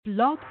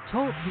Blog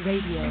Talk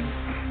Radio.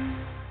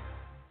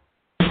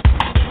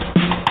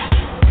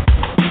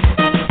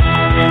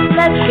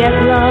 Let's get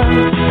lost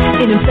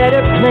in a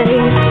better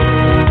place.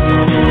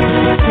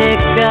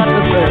 Pick up a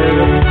bird,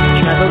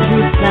 travel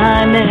through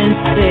time and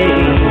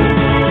space.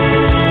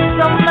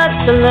 So much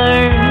to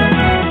learn,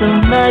 so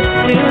much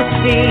to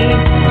see.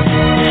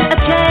 A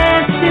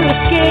chance to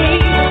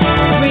escape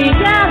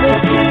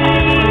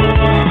reality.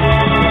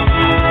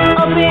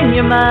 Open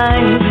your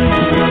mind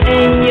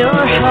and your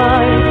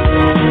heart.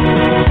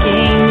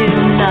 Gain new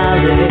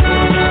knowledge,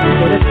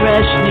 get a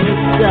fresh new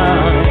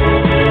start.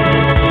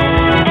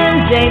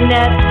 MJ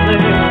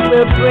Network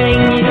will bring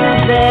you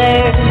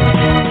there.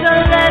 So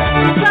let's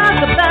talk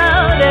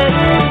about it.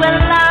 We're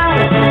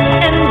live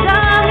and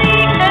on the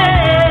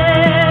air.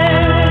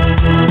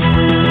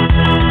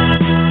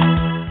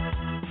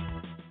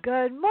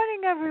 Good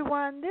morning,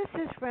 everyone. This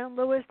is Fran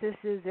Lewis. This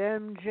is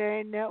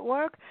MJ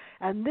Network.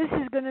 And this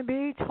is going to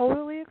be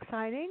totally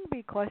exciting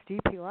because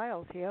DP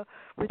Lyle's here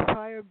with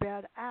Prior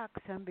Bad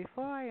Acts. And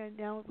before I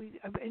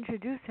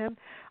introduce him,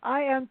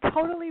 I am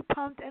totally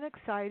pumped and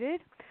excited.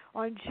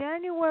 On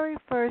January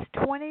 1st,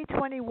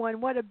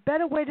 2021, what a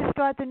better way to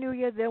start the new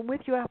year than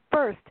with your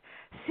first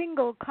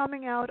single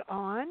coming out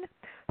on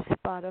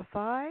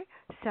Spotify,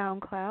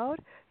 SoundCloud,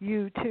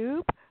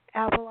 YouTube,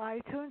 Apple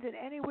iTunes, and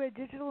anywhere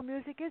digital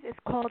music is. It's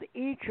called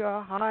Eat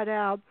Your Heart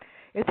Out.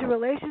 It's a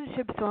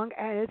relationship song,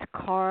 and it's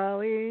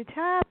Carly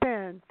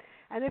Tappan.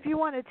 And if you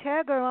want to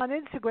tag her on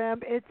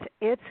Instagram,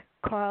 it's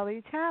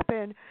Carly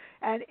Tappan.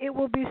 And it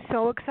will be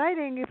so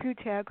exciting if you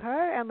tag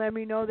her and let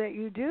me know that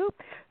you do.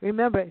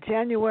 Remember,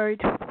 January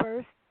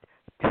 1st,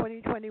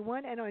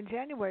 2021, and on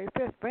January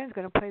 5th, Fran's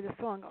going to play the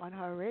song on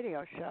her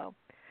radio show.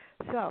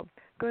 So,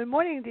 good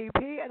morning,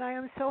 DP, and I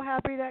am so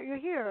happy that you're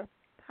here.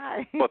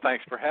 Hi. Well,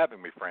 thanks for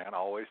having me, Fran.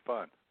 Always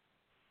fun.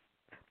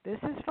 This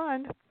is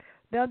fun.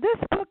 Now, this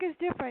book is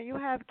different. You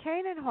have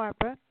Kane and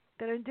Harper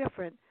that are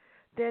different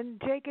than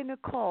Jake and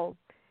Nicole.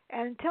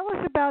 And tell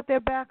us about their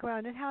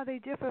background and how they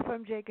differ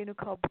from Jake and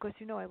Nicole, because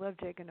you know I love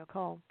Jake and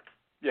Nicole.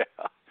 Yeah.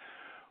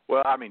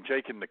 Well, I mean,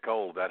 Jake and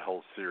Nicole, that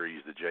whole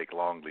series, the Jake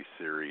Longley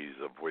series,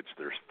 of which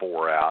there's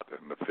 4 out,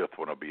 and the 5th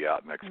one will be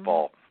out next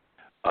fall,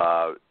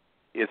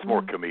 it's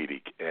more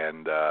comedic.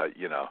 And,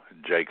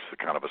 Jake's a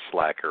kind of a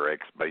slacker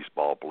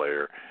ex-baseball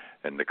player,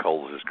 and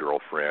Nicole's his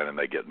girlfriend, and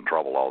they get in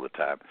trouble all the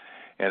time.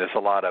 And it's a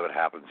lot of it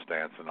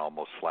happenstance and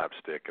almost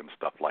slapstick and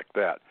stuff like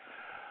that.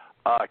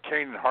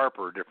 Kane and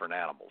Harper are different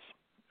animals.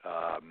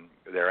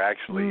 They're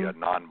actually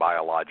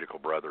non-biological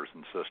brother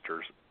and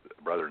sister.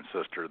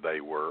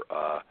 They were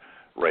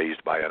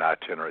raised by an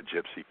itinerant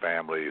gypsy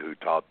family who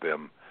taught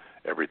them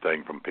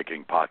everything from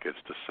picking pockets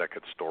to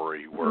second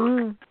story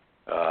work,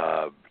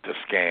 to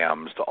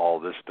scams, to all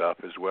this stuff,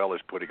 as well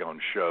as putting on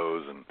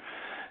shows and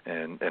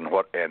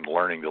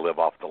learning to live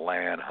off the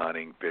land,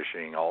 hunting,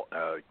 fishing,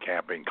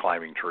 camping,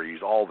 climbing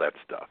trees, all that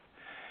stuff.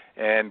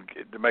 And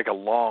to make a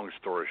long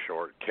story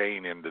short,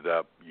 Kane ended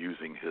up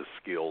using his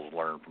skills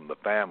learned from the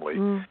family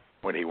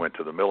when he went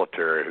to the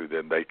military, who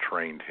then they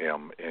trained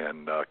him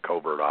in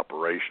covert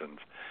operations.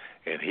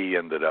 And he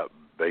ended up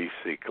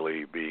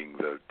basically being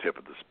the tip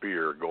of the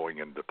spear going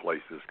into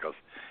places because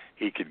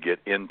he could get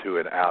into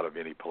and out of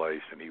any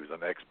place, and he was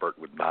an expert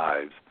with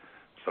knives,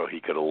 so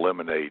he could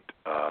eliminate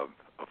a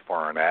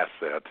foreign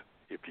asset,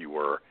 if you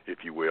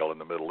will, in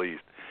the Middle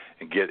East,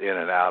 and get in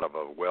and out of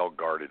a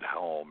well-guarded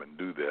home and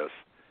do this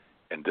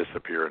and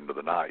disappear into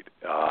the night.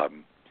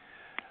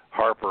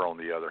 Harper, on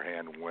the other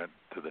hand, went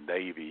to the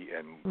Navy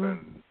and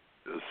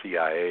the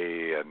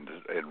CIA and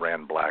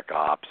ran Black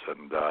Ops,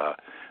 and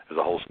there's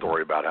a whole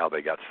story about how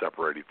they got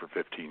separated for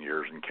 15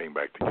 years and came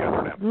back together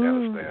in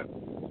Afghanistan.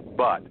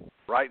 But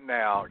right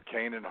now,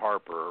 Kane and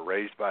Harper,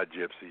 raised by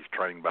gypsies,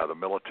 trained by the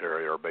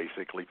military, are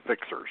basically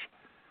fixers,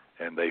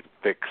 and they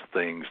fix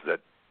things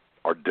that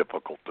are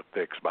difficult to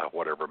fix by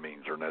whatever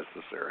means are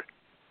necessary.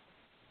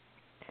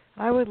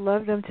 I would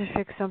love them to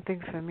fix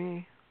something for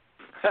me.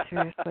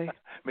 Seriously.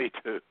 Me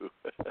too.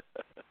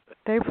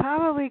 They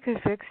probably could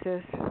fix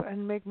this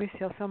and make me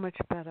feel so much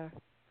better.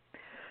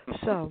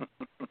 So,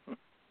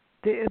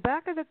 the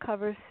back of the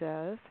cover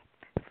says,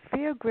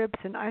 fear grips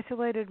an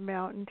isolated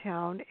mountain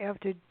town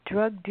after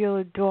drug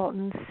dealer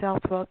Dalton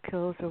Southwell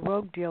kills a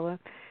rogue dealer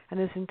and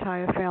his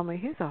entire family.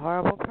 He's a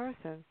horrible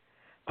person.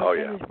 But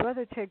then his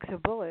brother takes a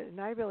bullet,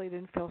 and I really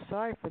didn't feel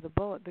sorry for the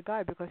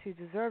guy, because he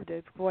deserved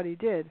it for what he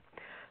did.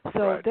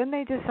 So then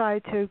they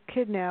decide to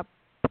kidnap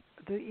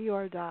the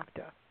ER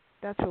doctor.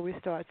 That's where we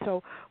start.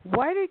 So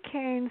why did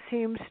Kane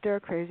seem stir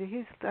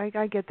crazy?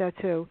 I get that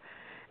too.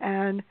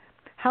 And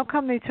how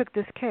come they took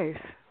this case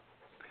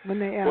when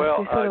they asked?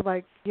 They sort of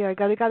like,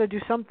 got to do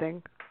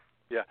something.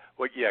 Yeah.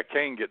 Well,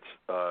 Kane gets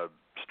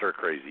stir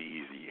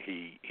crazy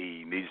easy.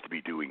 He needs to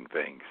be doing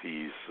things.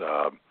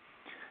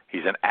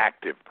 He's an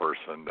active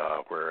person,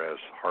 whereas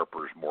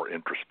Harper's more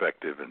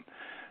introspective and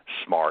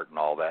smart and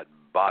all that.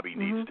 Bobby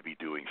needs to be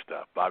doing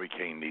stuff. Bobby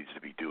Kane needs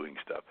to be doing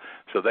stuff.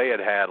 So they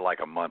had like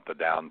a month of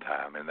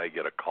downtime, and they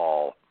get a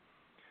call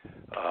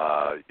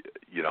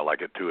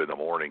like at 2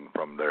 a.m.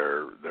 from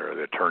their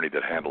the attorney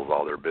that handles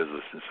all their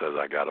business and says,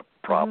 I got a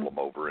problem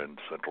over in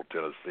central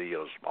Tennessee,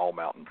 in a small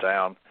mountain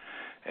town,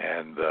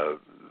 and the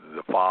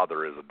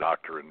father is a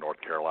doctor in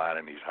North Carolina,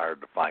 and he's hired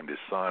to find his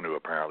son who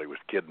apparently was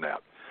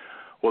kidnapped.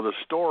 Well, the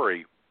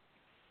story,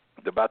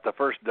 about the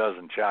first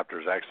dozen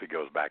chapters, actually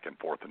goes back and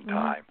forth in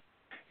time.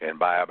 And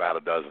by about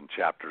a dozen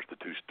chapters, the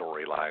two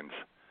storylines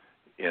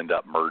end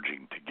up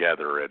merging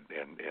together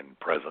in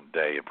present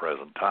day and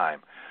present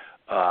time.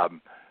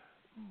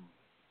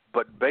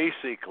 But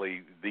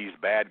basically, these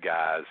bad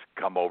guys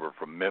come over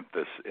from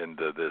Memphis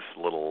into this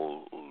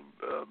little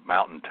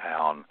mountain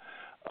town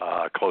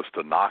close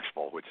to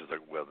Knoxville, which is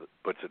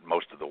puts it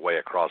most of the way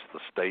across the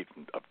state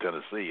of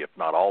Tennessee, if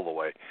not all the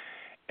way.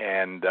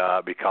 And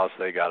because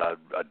they got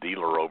a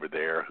dealer over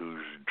there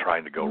who's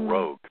trying to go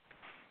rogue,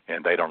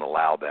 and they don't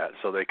allow that.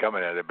 So they come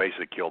in and they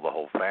basically kill the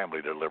whole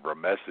family to deliver a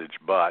message,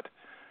 but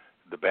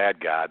the bad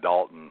guy,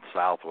 Dalton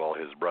Southwell,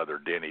 his brother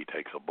Denny,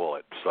 takes a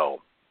bullet.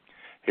 So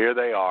here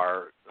they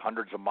are,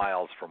 hundreds of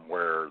miles from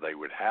where they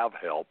would have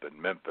help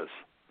in Memphis.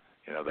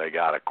 They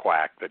got a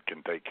quack that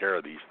can take care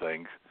of these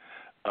things.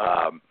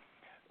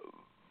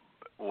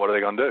 What are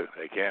they going to do?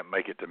 They can't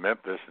make it to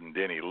Memphis, and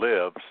Denny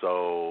lives,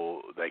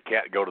 so they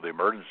can't go to the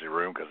emergency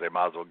room because they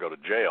might as well go to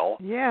jail.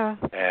 Yeah.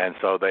 And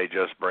so they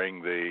just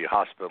bring the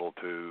hospital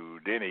to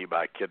Denny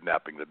by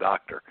kidnapping the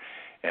doctor.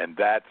 And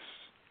that's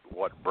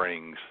what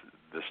brings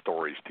the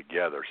stories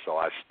together. So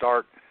I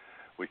start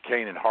with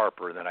Kane and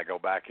Harper, and then I go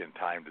back in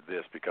time to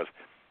this because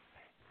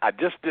I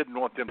just didn't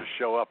want them to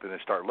show up and then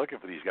start looking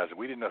for these guys.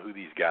 We didn't know who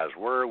these guys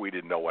were. We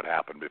didn't know what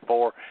happened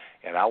before,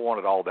 and I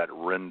wanted all that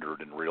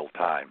rendered in real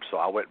time. So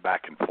I went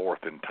back and forth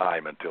in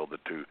time until the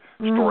two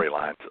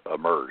storylines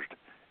emerged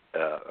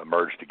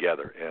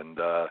together. And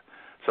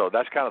so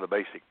that's kind of the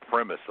basic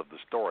premise of the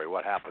story.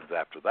 What happens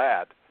after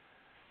that,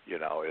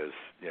 is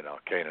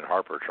Kane and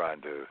Harper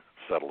trying to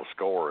settle a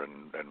score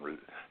and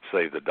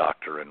save the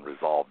doctor and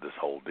resolve this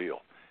whole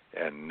deal.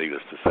 And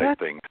needless to say,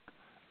 things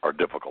are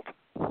difficult.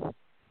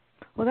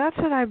 Well, that's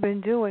what I've been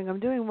doing. I'm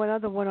doing one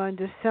other one on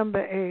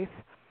December 8th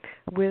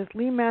with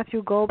Lee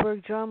Matthew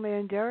Goldberg, John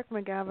Land, Derek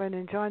McGavin,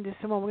 and John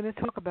DeSimone. We're going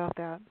to talk about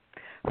that.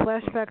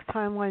 Flashbacks,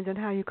 timelines, and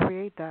how you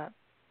create that.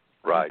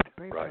 Right.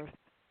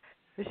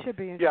 It should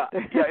be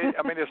interesting. Yeah.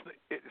 I mean,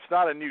 it's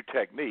not a new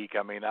technique.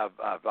 I mean,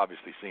 I've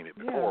obviously seen it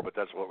before, but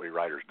that's what we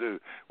writers do.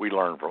 We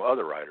learn from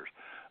other writers.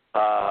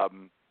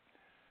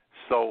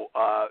 So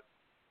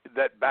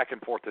that back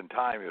and forth in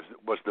time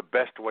was the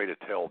best way to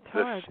tell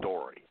this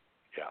story.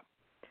 Yeah.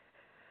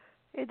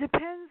 It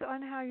depends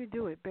on how you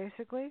do it,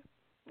 basically.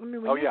 I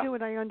mean, when you do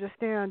it, I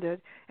understand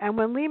it. And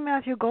when Lee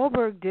Matthew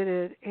Goldberg did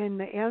it in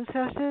The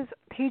Ancestors,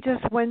 he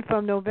just went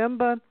from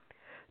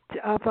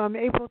from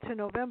April to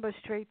November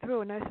straight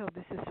through. And I thought,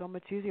 this is so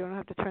much easier. I don't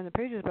have to turn the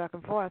pages back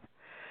and forth.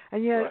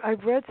 And yet,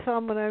 I've read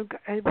some,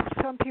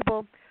 some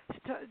people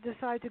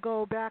decide to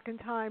go back in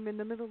time in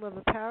the middle of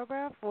a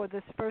paragraph or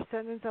the first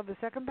sentence of the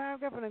second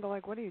paragraph, and I go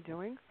like, what are you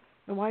doing?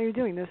 And why are you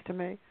doing this to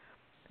me?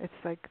 It's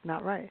like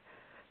not right.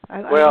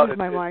 I lose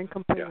my mind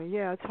completely.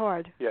 Yeah, it's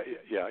hard. Yeah.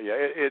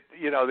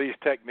 These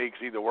techniques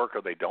either work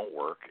or they don't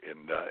work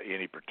in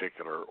any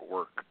particular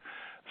work.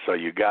 So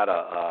you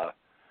gotta,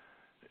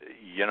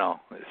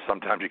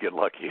 sometimes you get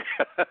lucky,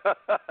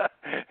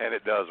 and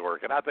it does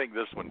work. And I think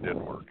this one did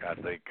work. I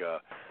think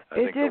the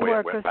way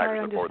it went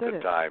backwards and forth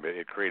in time,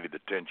 it created the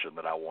tension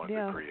that I wanted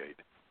to create.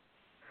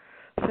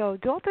 So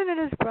Dalton and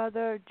his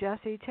brother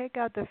Jesse take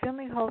out the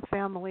Finley Holt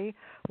family.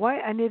 Why?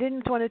 And they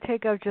didn't want to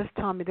take out just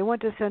Tommy. They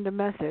want to send a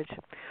message.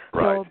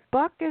 Right. So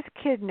Buck is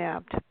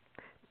kidnapped,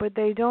 but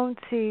they don't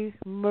see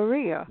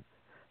Maria.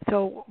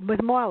 So with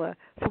Marla.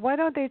 So why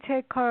don't they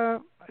take her?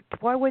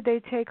 Why would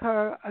they take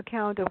her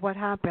account of what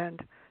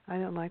happened? I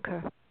don't like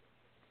her.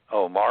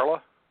 Oh,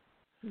 Marla?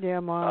 Yeah,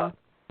 Marla.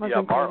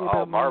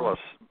 Marla's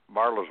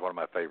one of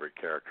my favorite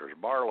characters.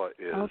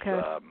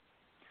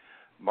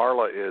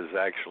 Marla is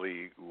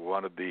actually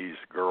one of these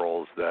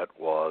girls that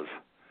was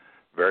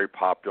very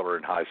popular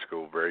in high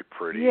school, very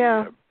pretty,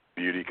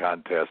 beauty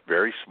contest,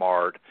 very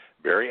smart,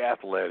 very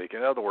athletic.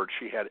 In other words,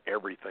 she had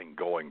everything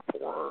going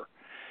for her.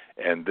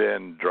 And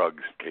then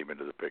drugs came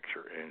into the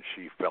picture, and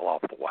she fell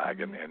off the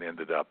wagon and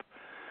ended up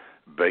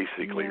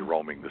basically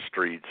roaming the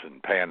streets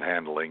and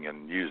panhandling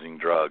and using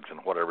drugs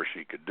and whatever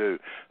she could do.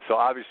 So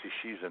obviously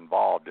she's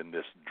involved in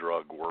this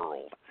drug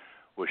world.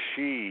 Well,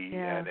 she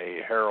and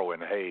a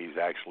heroin haze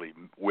actually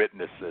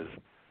witnesses,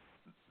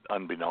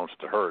 unbeknownst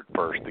to her at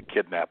first, the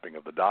kidnapping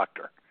of the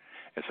doctor.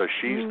 And so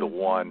she's the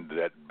one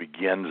that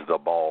begins the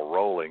ball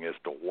rolling as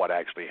to what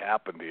actually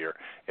happened here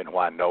and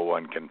why no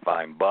one can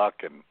find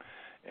Buck and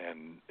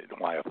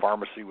why a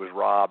pharmacy was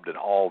robbed and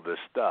all this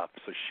stuff.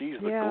 So she's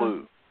the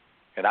glue.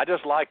 And I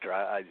just liked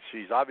her.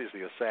 She's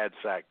obviously a sad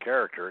sack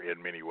character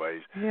in many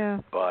ways. Yeah.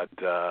 But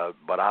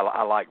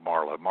I like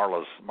Marla.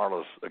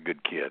 Marla's a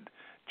good kid.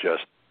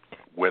 Just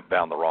went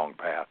down the wrong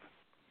path.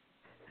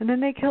 And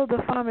then they killed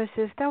the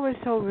pharmacist. That was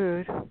so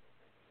rude.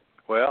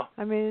 Well,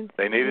 I mean,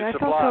 they needed I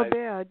supplies. felt so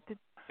bad.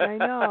 I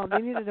know.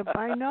 They needed a.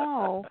 I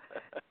know.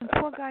 The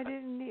poor guy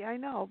didn't need. I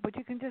know, but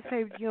you can just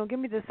say, give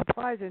me the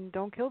supplies and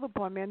don't kill the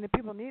poor man. The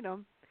people need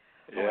them.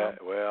 Yeah,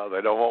 well,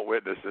 they don't want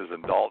witnesses,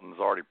 and Dalton's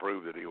already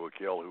proved that he will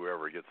kill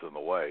whoever gets in the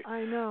way.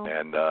 I know.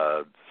 And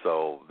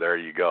so there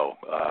you go.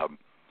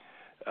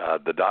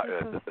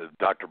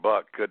 Dr.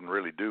 Buck couldn't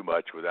really do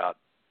much without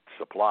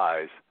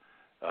supplies.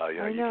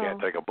 You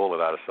can't take a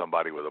bullet out of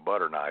somebody with a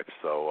butter knife,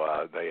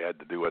 so they had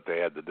to do what they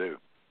had to do.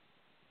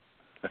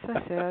 So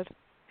sad.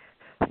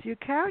 So your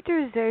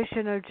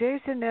characterization of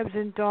Jason, Ebbs,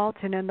 and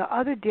Dalton and the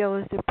other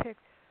dealers depict,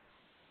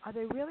 are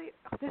they really,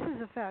 this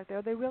is a fact,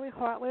 are they really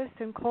heartless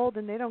and cold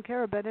and they don't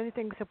care about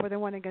anything except what they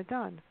want to get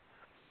done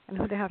and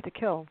who they have to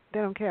kill?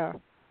 They don't care.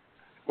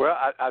 Well,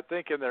 I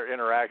think in their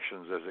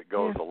interactions as it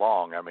goes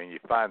along, I mean, you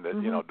find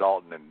that,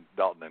 Dalton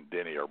and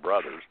Denny are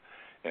brothers,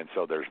 and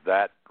so there's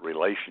that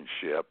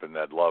relationship and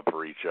that love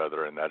for each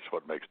other, and that's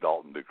what makes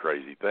Dalton do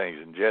crazy things.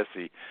 And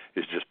Jesse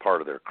is just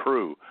part of their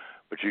crew.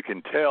 But you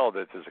can tell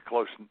that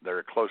they're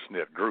a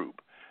close-knit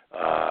group,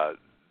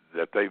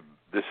 that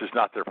this is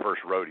not their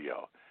first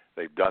rodeo.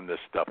 They've done this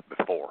stuff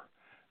before.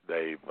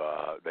 They've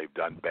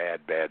done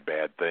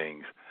bad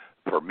things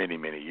for many,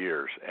 many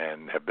years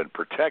and have been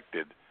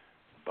protected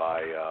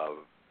by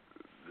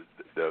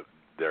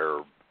their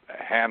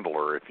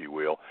handler, if you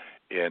will,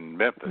 in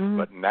Memphis.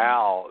 But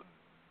now,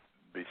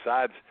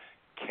 besides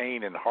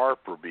Kane and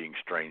Harper being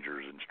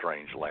strangers in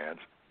strange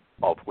lands,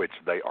 of which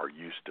they are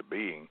used to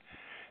being,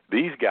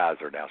 these guys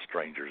are now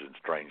strangers in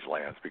strange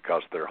lands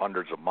because they're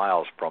hundreds of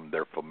miles from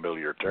their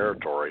familiar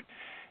territory,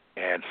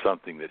 and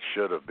something that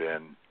should have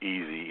been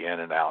easy, in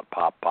and out,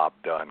 pop,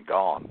 done,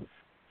 gone,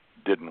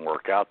 didn't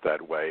work out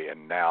that way,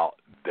 and now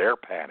they're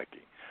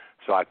panicking.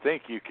 So I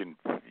think you can,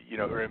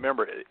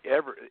 remember,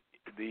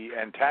 the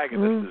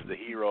antagonist is the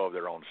hero of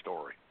their own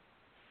story.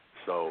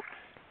 So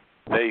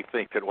they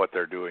think that what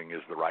they're doing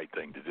is the right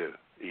thing to do,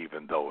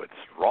 even though it's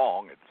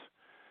wrong.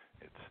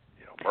 It's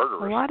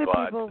murderous. A lot of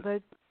people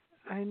that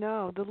I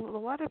know, a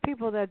lot of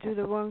people that do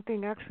the wrong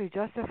thing actually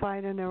justify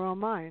it in their own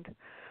mind.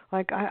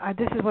 Like,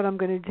 this is what I'm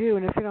going to do,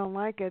 and if you don't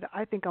like it,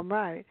 I think I'm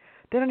right.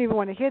 They don't even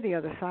want to hear the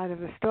other side of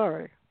the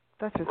story.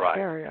 That's what's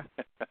scarier.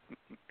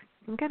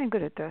 I'm getting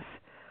good at this.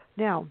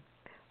 Now,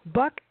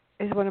 Buck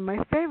is one of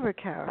my favorite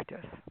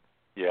characters.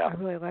 Yeah. I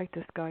really like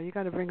this guy. You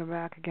got to bring him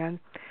back again.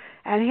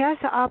 And he has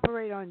to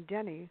operate on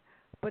Denny,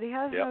 but he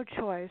has no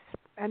choice.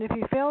 And if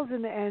he fails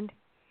in the end,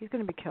 he's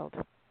going to be killed.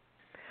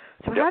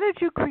 So how did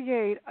you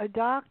create a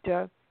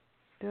doctor?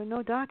 There are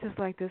no doctors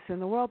like this in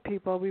the world,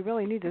 people. We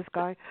really need this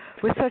guy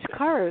with such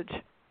courage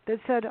that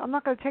said, I'm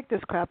not going to take this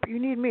crap. You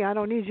need me. I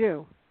don't need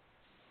you.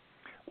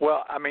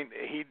 Well, I mean,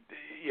 he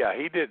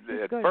did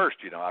at first,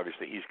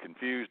 obviously he's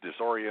confused,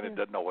 disoriented,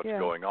 doesn't know what's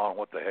going on,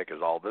 what the heck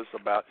is all this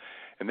about.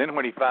 And then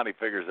when he finally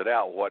figures it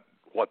out,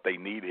 what they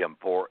need him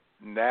for,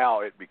 now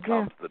it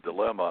becomes the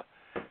dilemma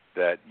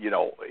that,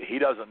 he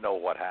doesn't know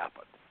what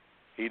happened.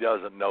 He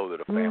doesn't know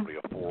that a family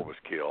of 4 was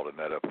killed and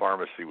that a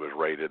pharmacy was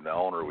raided and the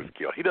owner was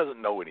killed. He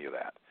doesn't know any of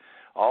that.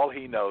 All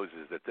he knows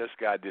is that this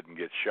guy didn't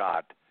get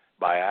shot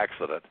by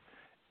accident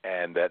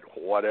and that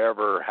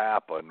whatever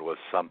happened was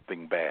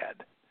something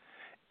bad.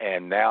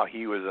 And now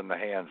he was in the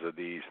hands of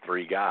these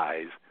 3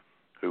 guys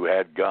who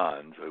had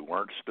guns, who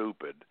weren't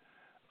stupid,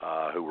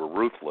 who were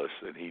ruthless,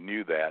 and he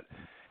knew that.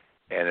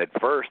 And at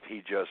first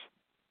he just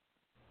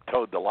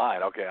towed the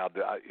line. Okay,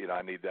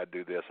 I need to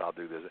do this. I'll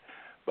do this.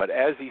 But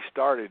as he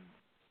started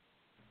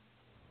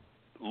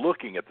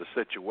looking at the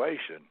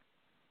situation,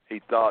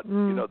 he thought,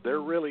 they're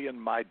really in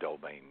my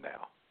domain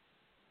now.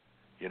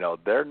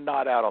 They're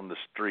not out on the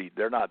street.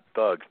 They're not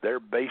thugs. They're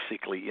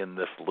basically in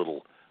this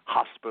little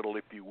hospital,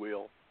 if you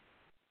will,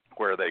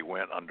 where they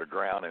went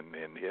underground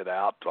and hid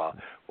out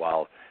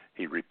while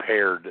he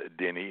repaired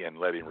Denny and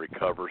let him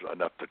recover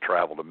enough to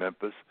travel to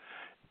Memphis.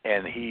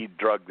 And he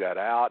drugged that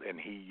out, and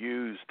he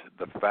used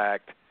the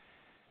fact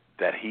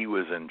that he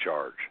was in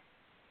charge,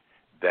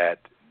 that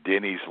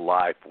Denny's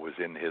life was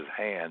in his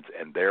hands,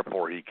 and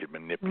therefore he could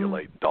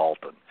manipulate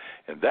Dalton.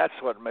 And that's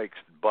what makes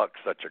Buck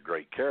such a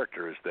great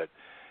character, is that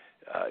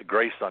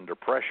grace under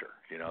pressure.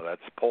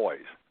 That's poise.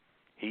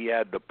 He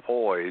had the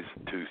poise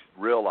to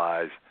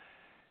realize,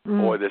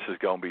 boy, this is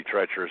going to be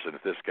treacherous, and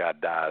if this guy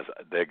dies,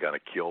 they're going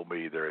to kill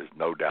me. There is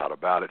no doubt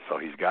about it. So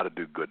he's got to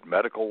do good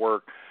medical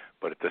work,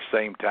 but at the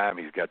same time,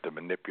 he's got to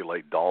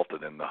manipulate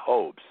Dalton in the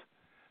hopes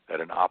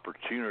that an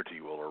opportunity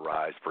will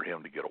arise for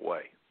him to get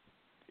away,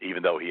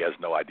 even though he has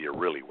no idea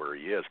really where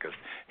he is because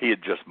he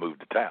had just moved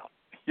to town.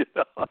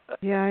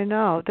 Yeah, I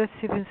know. That's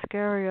even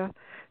scarier.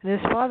 And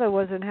his father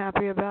wasn't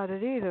happy about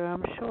it either,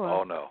 I'm sure.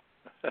 Oh, no.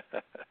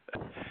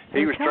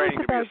 He was training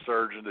to be a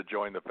surgeon to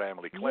join the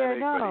family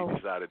clinic, but he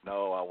decided,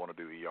 no, I want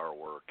to do ER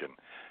work,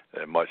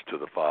 and much to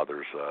the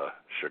father's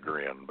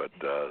chagrin. But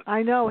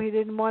I know he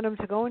didn't want him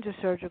to go into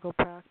surgical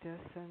practice,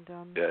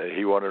 and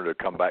he wanted him to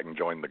come back and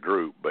join the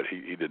group, but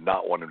he did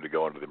not want him to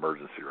go into the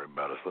emergency room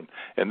medicine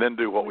and then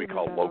do what we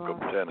call locum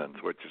tenens,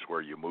 which is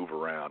where you move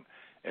around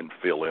and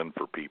fill in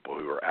for people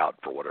who are out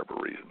for whatever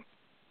reason.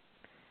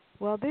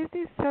 Well, these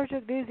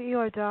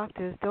ER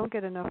doctors don't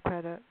get enough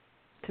credit,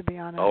 to be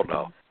honest. Oh,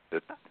 no.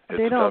 It's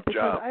They a don't, tough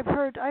because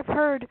job. I've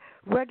heard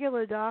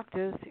regular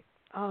doctors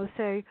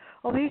say,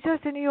 "Oh, he's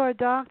just an ER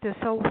doctor,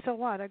 so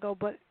what?" I go,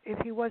 "But if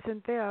he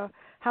wasn't there,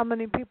 how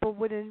many people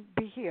wouldn't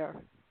be here?"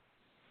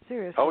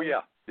 Seriously. Oh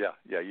yeah.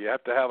 You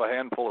have to have a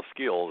handful of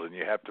skills, and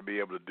you have to be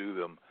able to do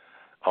them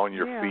on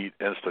your feet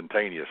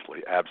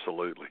instantaneously.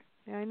 Absolutely.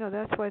 Yeah, I know.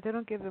 That's why they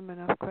don't give them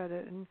enough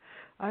credit. And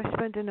I've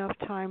spent enough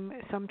time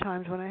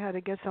sometimes when I had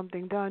to get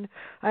something done.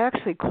 I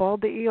actually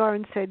called the ER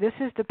and say, "This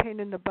is the pain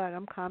in the butt.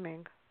 I'm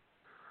coming."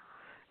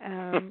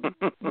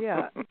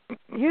 Yeah.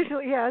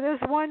 Usually,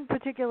 there's one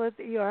particular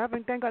ER.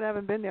 Thank God I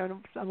haven't been there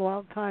in a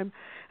long time.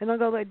 And I'll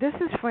go like, "This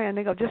is Fran."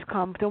 They go, "Just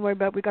come. Don't worry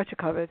about it. We got you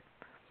covered."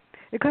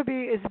 It could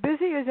be as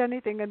busy as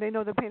anything, and they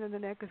know the pain in the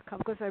neck is come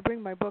because I bring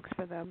my books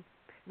for them,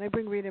 and I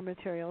bring reading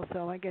material,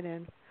 so I get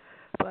in.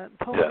 But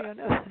totally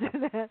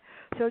understand that.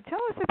 So tell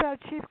us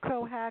about Chief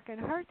Crow Hack and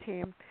her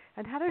team,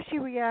 and how does she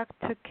react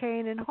to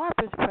Kane and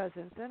Harper's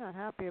presence? They're not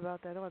happy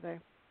about that, are they?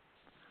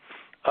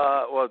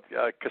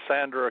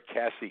 Cassandra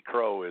Cassie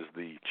Crow is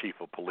the chief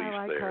of police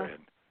there, her.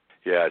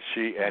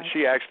 and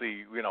she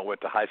actually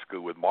went to high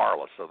school with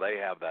Marla, so they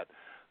have that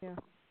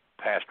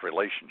past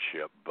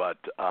relationship. But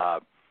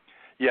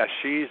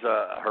she's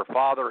her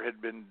father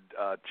had been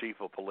chief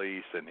of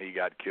police, and he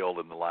got killed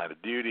in the line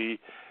of duty,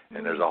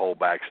 and there's a whole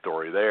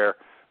backstory there.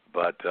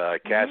 But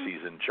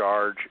Cassie's in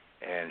charge,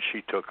 and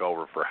she took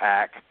over for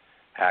Hack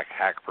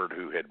Hackford,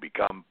 who had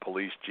become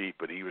police chief,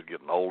 but he was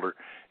getting older,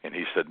 and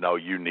he said, "No,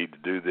 you need to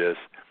do this."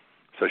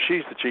 So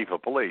she's the chief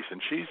of police,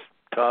 and she's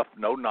tough,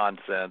 no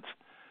nonsense,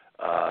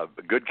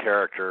 good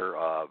character.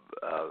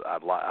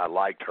 I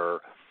liked her.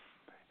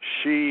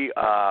 She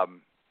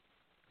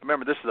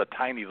remember, this is a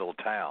tiny little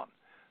town.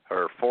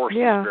 Her force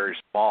is very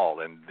small,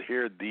 and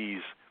here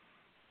these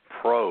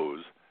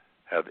pros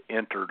have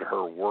entered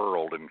her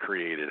world and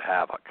created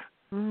havoc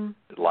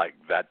like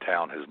that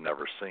town has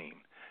never seen.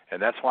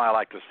 And that's why I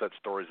like to set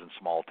stories in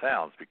small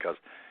towns, because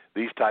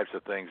these types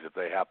of things, if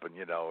they happen,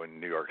 in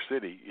New York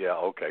City,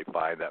 okay,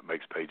 fine, that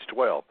makes page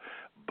 12.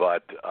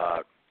 But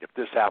if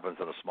this happens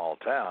in a small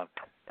town,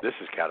 this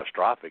is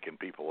catastrophic, and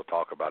people will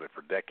talk about it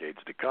for decades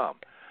to come.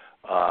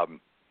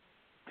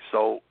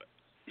 So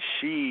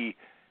she,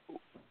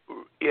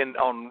 in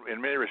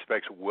many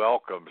respects,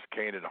 welcomes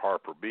Kane and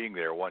Harper being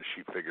there once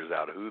she figures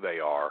out who they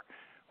are,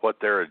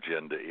 what their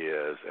agenda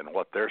is, and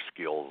what their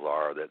skills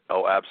are, that,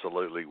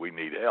 absolutely, we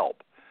need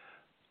help.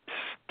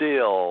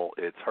 Still,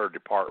 it's her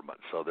department,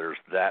 so there's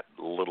that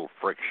little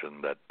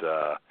friction that,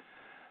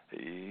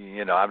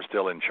 I'm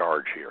still in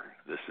charge here.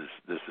 This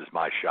is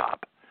my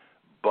shop.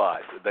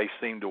 But they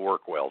seem to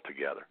work well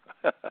together.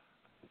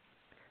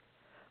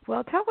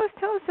 Well, tell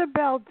us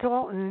about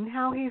Dalton and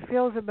how he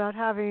feels about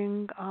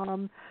having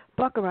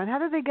Buck around. How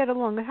do they get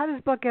along? How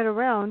does Buck get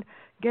around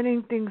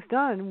getting things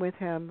done with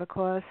him?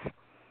 Because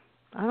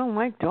I don't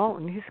like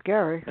Dalton. He's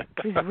scary.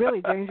 He's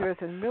really dangerous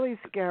and really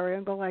scary.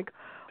 And go like,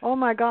 oh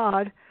my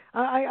God.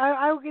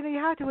 You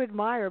have to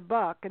admire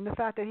Buck and the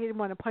fact that he didn't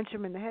want to punch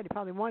him in the head. He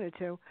probably wanted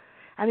to,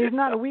 and he's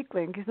not a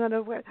weakling. He's not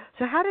a.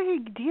 So how did he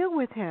deal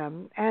with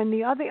him and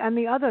the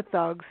other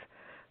thugs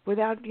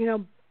without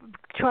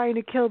trying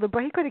to kill the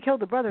brother? He could have killed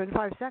the brother in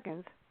 5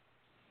 seconds.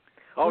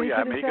 Oh,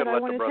 yeah, he could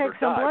have let the brother die. I want to take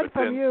some blood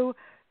from you.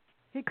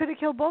 He could have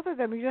killed both of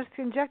them. He just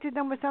injected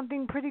them with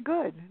something pretty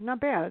good, not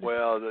bad.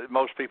 Well,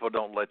 most people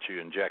don't let you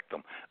inject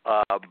them.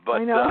 But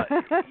I know.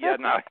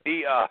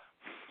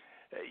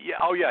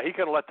 he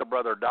could have let the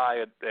brother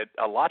die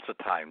at lots of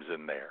times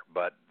in there.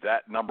 But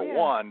that number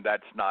one,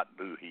 that's not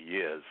who he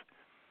is.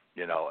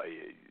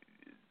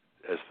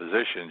 As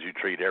physicians, you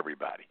treat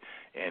everybody.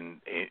 And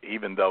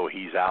even though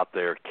he's out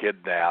there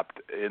kidnapped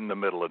in the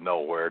middle of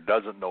nowhere,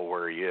 doesn't know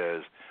where he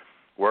is,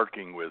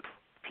 working with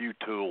few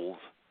tools,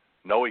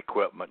 no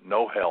equipment,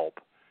 no help,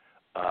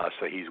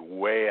 so he's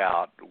way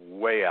out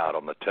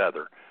on the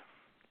tether.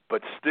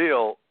 But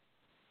still,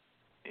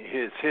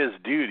 it's his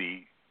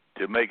duty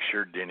to make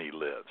sure Denny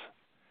lives.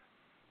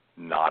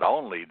 Not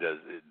only does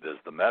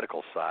the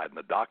medical side and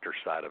the doctor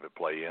side of it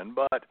play in,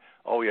 but,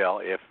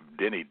 if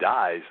Denny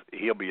dies,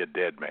 he'll be a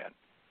dead man.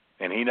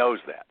 And he knows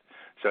that.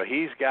 So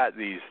he's got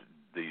these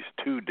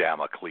two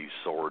Damocles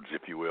swords,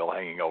 if you will,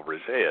 hanging over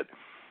his head.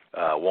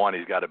 One,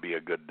 he's got to be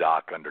a good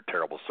doc under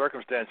terrible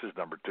circumstances.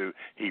 Number two,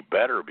 he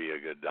better be a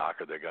good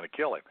doc or they're going to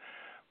kill him.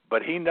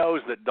 But he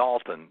knows that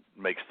Dalton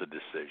makes the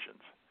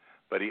decisions.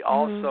 But he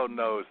also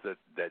knows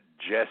that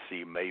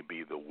Jesse may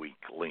be the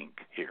weak link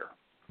here.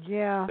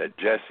 Yeah. That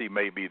Jesse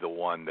may be the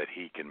one that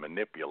he can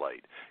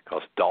manipulate,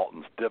 because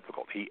Dalton's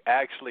difficult. He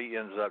actually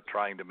ends up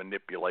trying to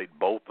manipulate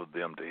both of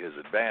them to his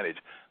advantage,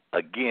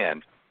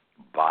 again,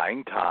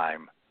 buying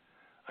time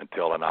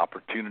until an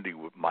opportunity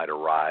might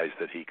arise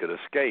that he could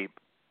escape,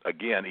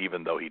 again,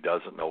 even though he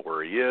doesn't know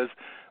where he is,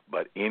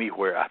 but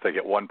anywhere. I think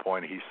at one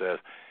point he says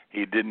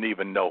he didn't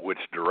even know which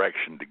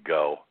direction to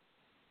go,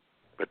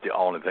 but the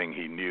only thing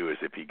he knew is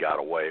if he got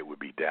away, it would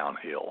be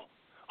downhill.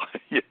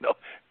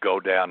 Go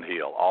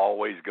downhill.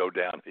 Always go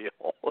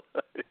downhill.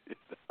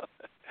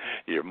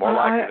 You're more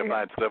likely to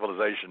find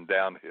civilization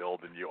downhill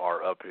than you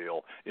are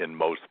uphill in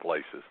most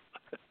places.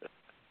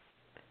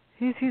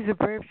 He's a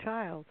brave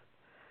child.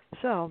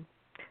 So,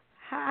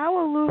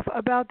 how aloof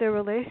about their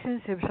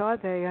relationships are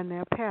they and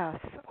their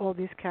past? All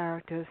these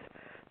characters,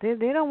 they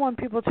don't want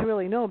people to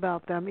really know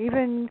about them.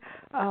 Even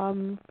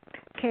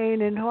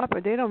Kane and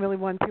Harper, they don't really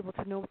want people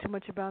to know too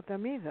much about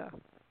them either.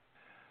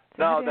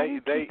 So no, how do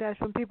you keep that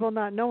from people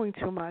not knowing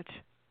too much?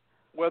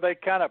 Well, they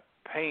kind of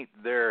paint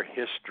their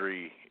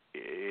history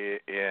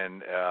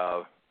in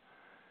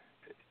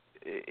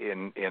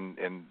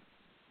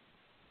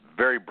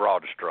very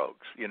broad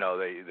strokes. You know,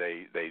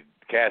 they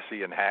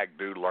Cassie and Hack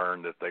do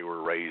learn that they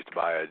were raised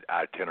by an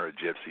itinerant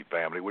gypsy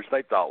family, which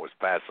they thought was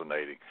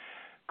fascinating.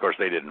 Of course,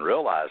 they didn't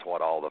realize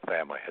what all the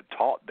family had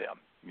taught them,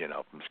 you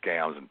know, from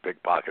scams and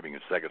pickpocketing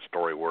and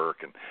second-story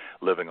work and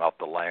living off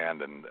the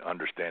land and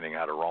understanding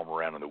how to roam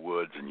around in the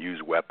woods and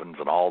use weapons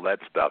and all that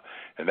stuff.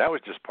 And that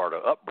was just part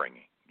of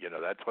upbringing. You know,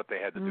 that's what they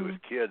had to do as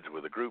kids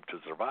with a group to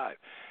survive.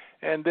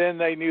 And then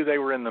they knew they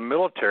were in the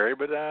military,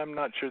 but I'm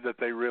not sure that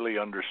they really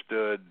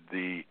understood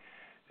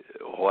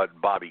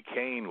what Bobby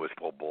Kane was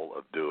capable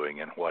of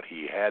doing and what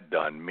he had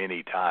done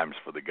many times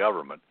for the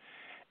government,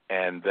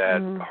 and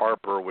that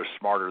Harper was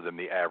smarter than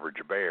the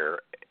average bear,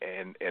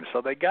 and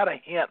so they got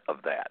a hint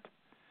of that,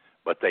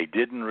 but they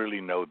didn't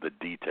really know the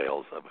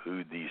details of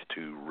who these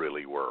two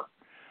really were.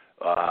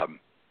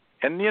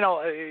 And you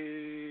know,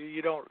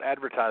 you don't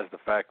advertise the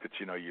fact that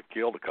you've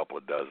killed a couple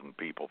of dozen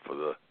people for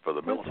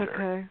the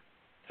military.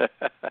 That's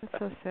okay. That's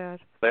so sad.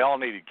 They all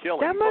needed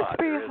killing. That must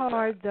be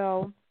hard,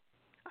 though.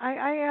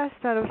 I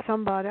asked that of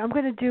somebody. I'm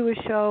going to do a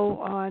show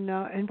on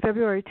in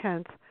February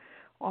 10th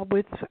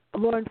with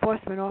law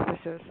enforcement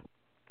officers.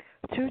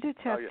 2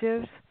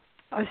 detectives,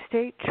 a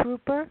state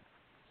trooper,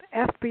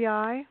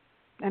 FBI,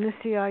 and a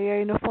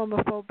CIA, and a former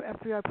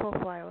FBI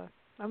profiler.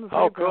 I'm a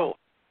cool.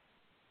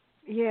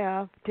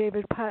 Yeah,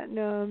 David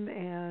Putnam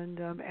and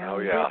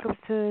Alan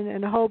Jacobson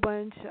and a whole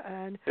bunch,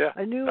 and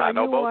a new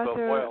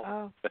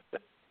author.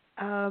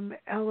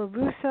 Ella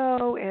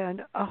Russo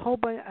and a whole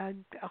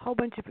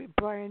bunch of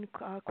Bruce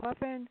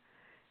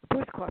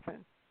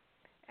Coffin,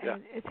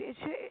 and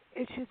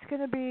it's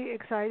going to be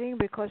exciting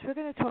because we're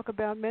going to talk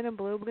about Men in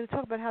Blue. We're going to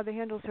talk about how they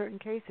handle certain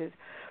cases.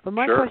 But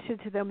my question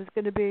to them is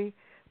going to be,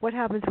 what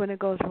happens when it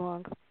goes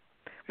wrong?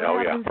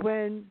 What happens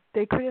when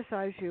they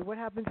criticize you? What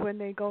happens when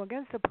they go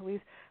against the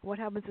police? What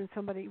happens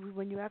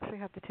when you actually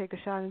have to take a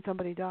shot and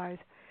somebody dies?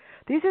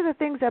 These are the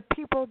things that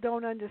people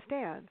don't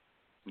understand.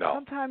 No.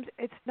 Sometimes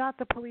it's not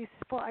the police's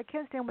fault. I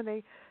can't stand when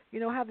they,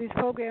 have these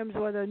programs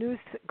where the news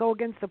go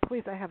against the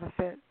police. I have a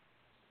fit.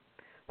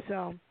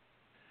 So.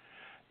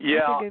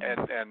 Yeah,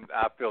 and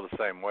I feel the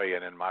same way.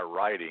 And in my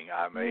writing,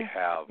 I may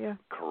have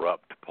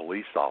corrupt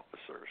police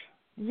officers.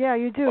 Yeah,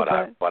 you do.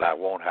 But I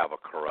won't have a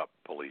corrupt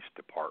police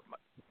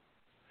department.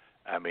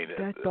 I mean,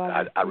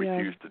 I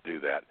refuse to do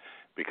that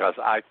because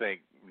I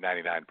think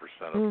 99%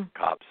 of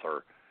cops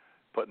are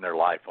putting their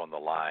life on the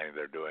line.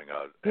 They're doing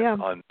a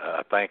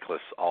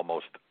thankless,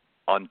 almost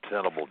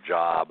untenable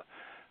job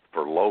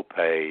for low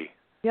pay,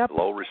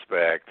 low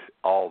respect,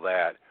 all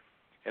that.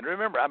 And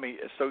remember, I mean,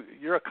 so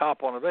you're a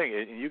cop on a thing,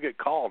 and you get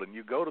called, and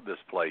you go to this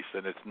place,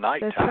 and it's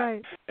nighttime, That's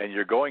right. and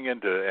you're going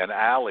into an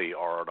alley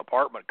or an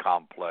apartment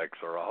complex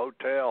or a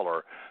hotel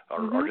or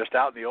just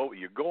out in the open.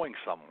 You're going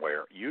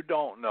somewhere. You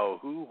don't know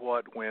who,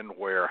 what, when,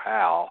 where,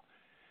 how.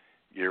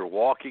 You're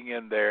walking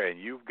in there, and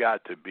you've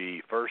got to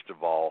be, first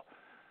of all,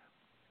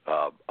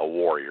 a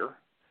warrior.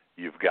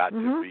 You've got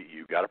to be.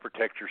 You've got to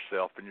protect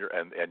yourself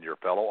and your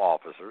fellow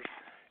officers.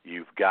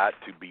 You've got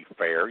to be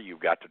fair. You've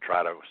got to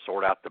try to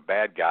sort out the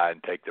bad guy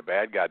and take the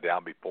bad guy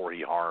down before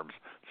he harms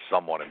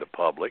someone in the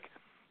public.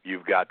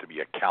 You've got to be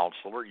a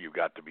counselor. You've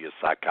got to be a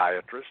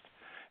psychiatrist,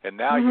 and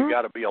now you've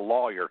got to be a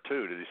lawyer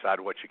too to decide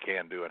what you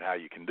can do and how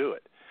you can do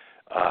it.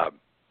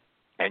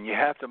 And you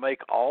have to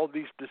make all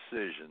these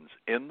decisions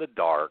in the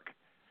dark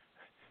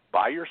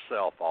by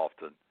yourself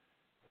often,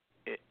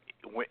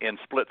 in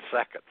split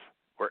seconds,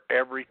 where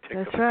every tick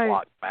of the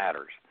clock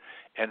matters.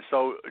 And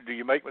so, do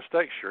you make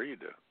mistakes? Sure you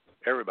do.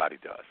 Everybody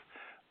does.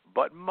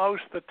 But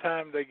most of the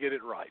time, they get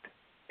it right.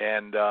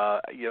 And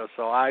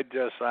so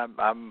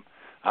I'm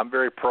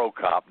very pro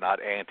cop,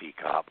 not anti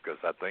cop, because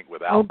I think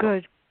without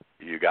them,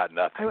 you got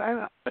nothing.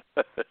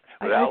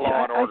 Without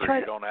law and order,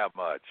 you don't have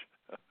much.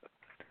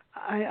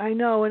 I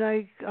know, and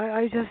I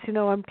just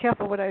I'm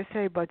careful what I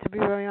say, but to be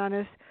very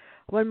honest,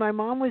 when my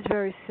mom was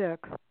very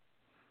sick,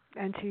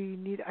 and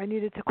I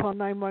needed to call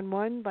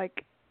 911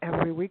 like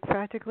every week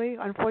practically,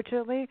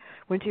 unfortunately,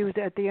 when she was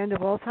at the end of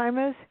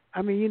Alzheimer's.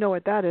 I mean, you know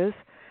what that is.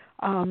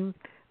 The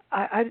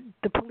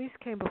police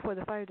came before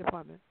the fire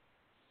department.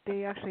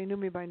 They actually knew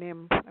me by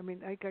name. I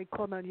mean, I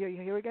called them, you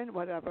here again?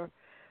 Whatever.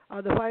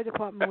 The fire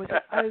department was,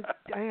 I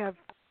had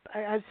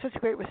such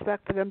great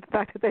respect for them, the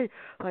fact that they,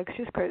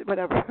 she's crazy,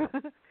 whatever.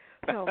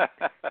 So,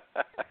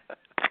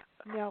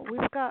 now,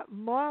 we've got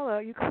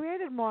Marla. You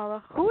created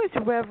Marla. Who is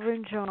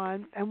Reverend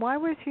John, and why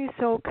was he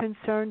so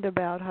concerned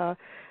about her?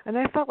 And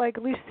I felt like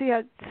at least he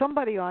had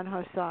somebody on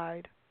her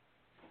side.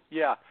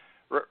 Yeah.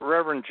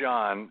 Reverend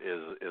John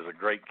is a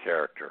great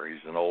character.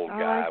 He's an old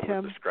guy with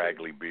a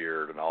scraggly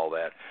beard and all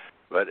that.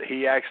 But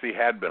he actually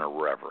had been a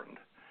reverend.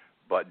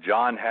 But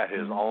John had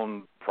his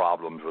own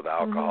problems with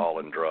alcohol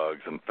and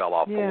drugs and fell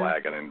off the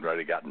wagon and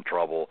really got in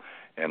trouble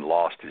and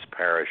lost his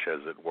parish,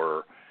 as it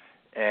were.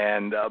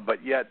 And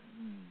but yet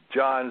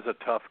John's a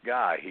tough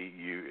guy.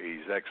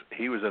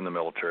 He was in the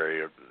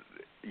military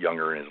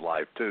younger in his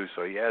life too,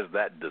 so he has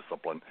that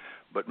discipline.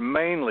 But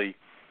mainly,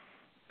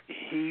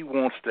 he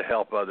wants to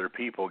help other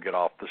people get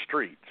off the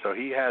street. So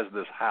he has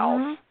this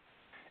house,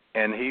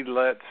 and he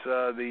lets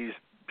these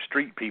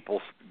street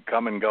people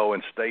come and go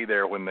and stay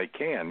there when they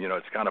can.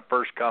 It's kind of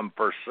first come,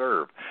 first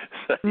serve.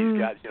 So he's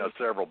got,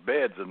 several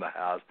beds in the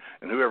house,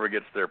 and whoever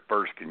gets there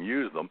first can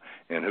use them,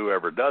 and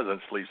whoever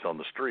doesn't sleeps on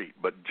the street.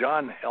 But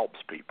John helps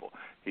people.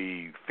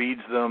 He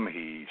feeds them.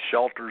 He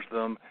shelters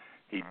them.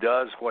 He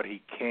does what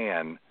he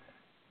can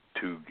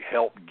to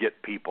help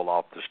get people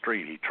off the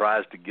street. He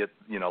tries to get,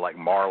 like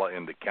Marla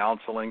into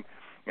counseling,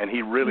 and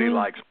he really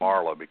likes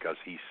Marla because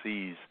he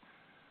sees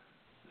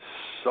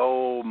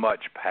so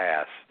much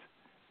past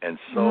and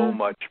so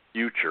much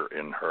future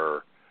in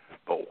her,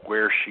 but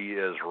where she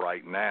is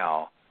right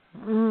now,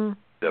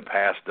 the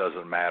past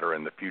doesn't matter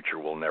and the future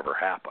will never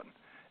happen.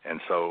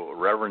 And so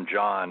Reverend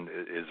John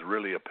is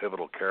really a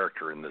pivotal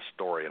character in this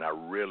story, and I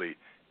really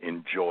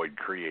enjoyed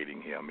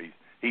creating him.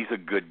 He's a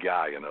good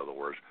guy, in other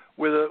words,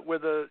 with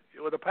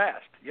a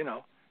past.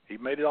 He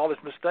made all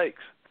his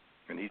mistakes,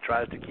 and he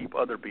tries to keep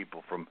other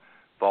people from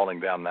falling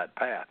down that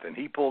path. And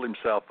he pulled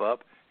himself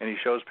up, and he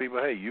shows people,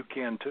 hey, you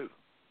can too.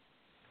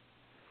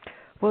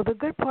 Well, the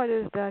good part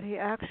is that he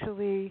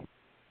actually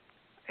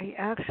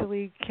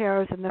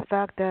cares, in the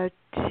fact that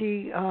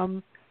she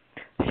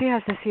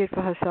has to see it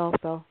for herself,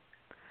 though.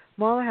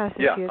 Marla has to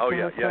see it for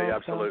herself. Yeah,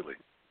 absolutely.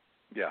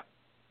 So. Yeah.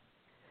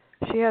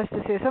 She has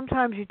to see it.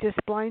 Sometimes you're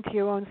just blind to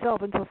your own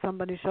self until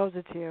somebody shows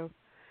it to you.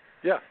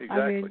 Yeah,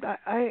 exactly.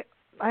 I mean,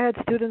 I had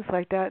students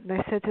like that, and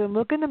I said to them,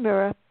 look in the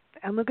mirror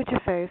and look at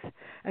your face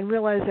and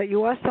realize that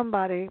you are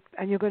somebody,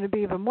 and you're going to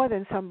be even more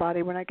than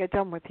somebody when I get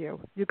done with you.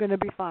 You're going to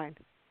be fine.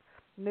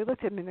 And they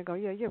looked at me and they go,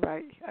 yeah, you're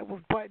right.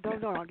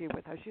 Don't argue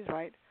with her. She's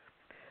right.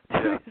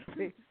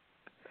 Seriously.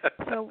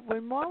 So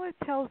when Marla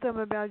tells them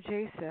about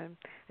Jason,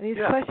 and he's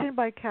questioned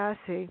by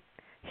Cassie,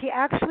 he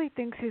actually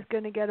thinks he's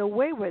going to get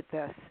away with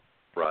this.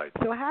 Right.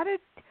 So how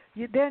did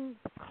then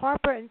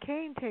Harper and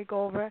Kane take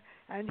over,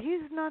 and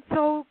he's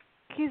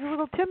a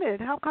little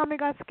timid. How come he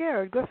got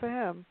scared? Good for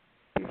him.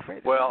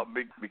 Well,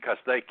 because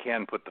they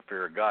can put the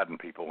fear of God in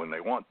people when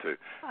they want to.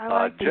 I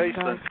like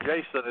Jason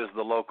is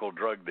the local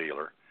drug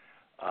dealer.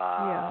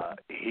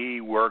 He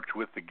worked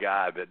with the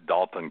guy that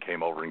Dalton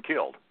came over and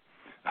killed.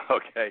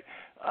 Okay,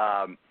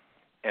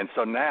 and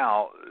so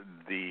now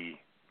the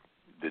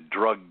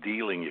drug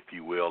dealing, if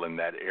you will, in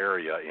that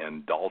area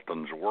in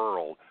Dalton's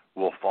world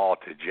will fall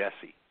to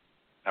Jason.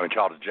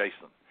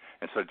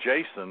 And so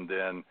Jason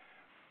then,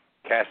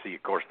 Cassie,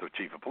 of course, the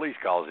chief of police,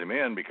 calls him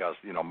in because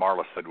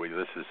Marla said, well,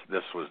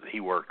 he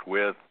worked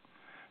with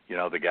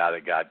the guy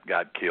that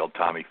got killed,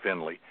 Tommy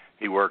Finley.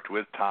 He worked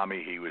with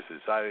Tommy. He was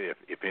decided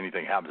if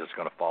anything happens, it's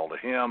going to fall to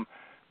him,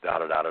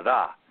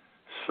 da-da-da-da-da.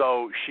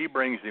 So she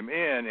brings him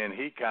in, and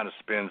he kind of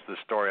spins the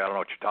story. I don't know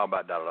what you're talking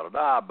about,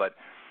 da-da-da-da-da, but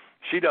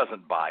she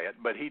doesn't buy it.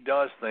 But he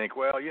does think,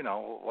 well,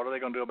 what are they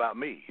going to do about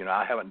me?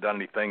 I haven't done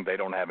anything. They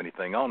don't have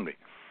anything on me.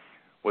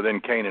 Well, then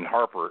Kane and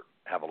Harper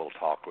have a little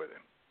talk with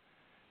him,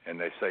 and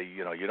they say,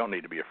 you don't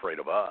need to be afraid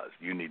of us.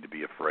 You need to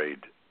be afraid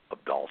of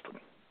Dalton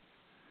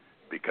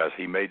because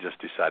he may just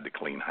decide to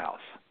clean house.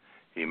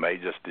 He may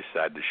just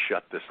decide to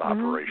shut this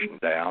operation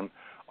down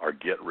or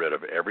get rid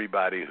of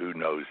everybody who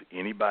knows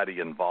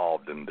anybody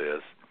involved in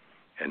this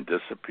and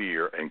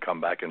disappear and come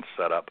back and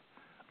set up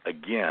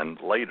again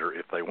later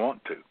if they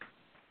want to.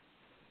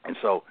 And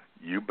so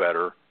you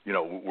better,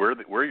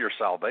 we're your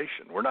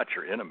salvation. We're not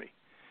your enemy.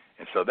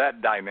 And so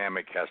that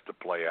dynamic has to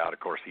play out.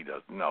 Of course, he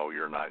does. No,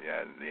 you're not.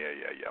 Yeah,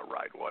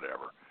 right,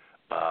 whatever.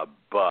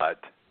 But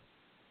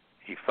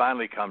he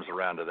finally comes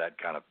around to that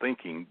kind of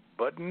thinking,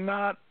 but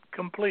not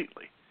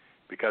completely.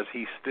 Because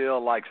he still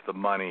likes the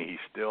money. He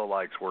still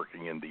likes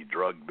working in the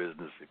drug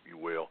business, if you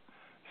will.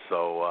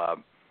 So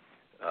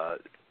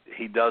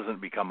he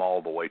doesn't become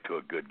all the way to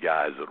a good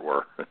guy, as it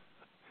were.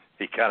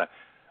 He kind of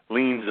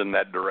leans in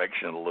that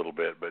direction a little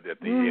bit, but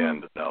at the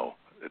end, no.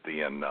 At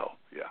the end, no.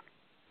 Yeah.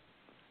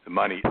 The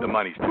money's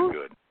too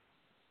good.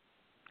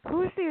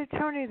 Who's the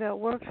attorney that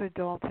works with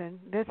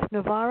Dalton? That's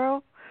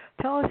Navarro?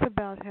 Tell us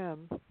about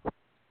him.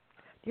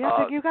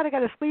 You got to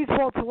get a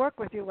sleazeball to work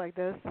with you like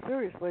this.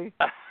 Seriously.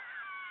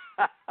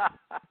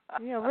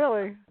 Yeah,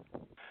 really.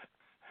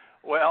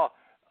 Well,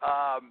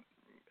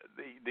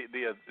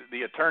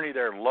 the attorney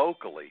there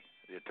locally,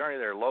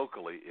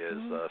 is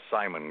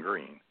Simon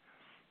Green,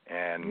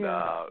 and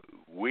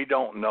we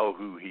don't know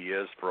who he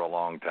is for a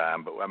long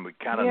time, but we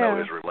kind of know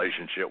his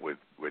relationship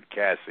with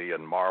Cassie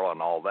and Marla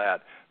and all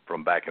that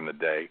from back in the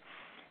day,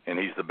 and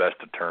he's the best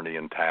attorney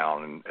in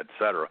town, and et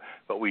cetera.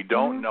 But we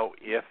don't know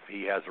if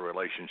he has a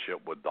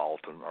relationship with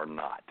Dalton or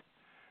not.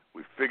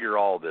 We figure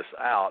all this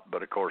out,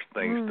 but of course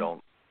things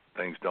don't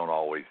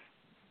always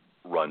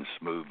run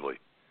smoothly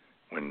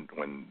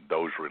when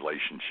those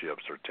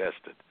relationships are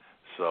tested.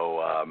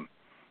 So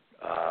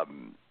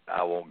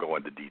I won't go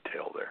into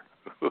detail there.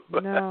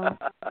 No.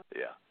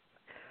 Yeah.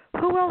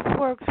 Who else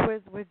works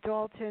with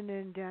Dalton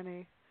and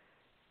Denny?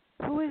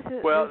 Who is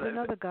it? Well, There's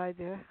another guy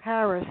there,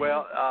 Harris.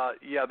 Well,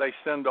 yeah, they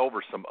send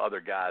over some other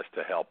guys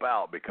to help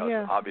out because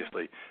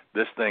obviously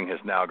this thing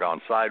has now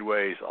gone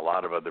sideways. A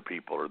lot of other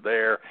people are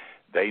there.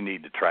 They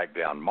need to track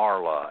down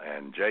Marla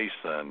and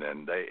Jason,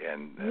 and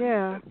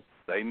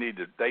they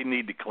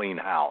need to clean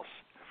house,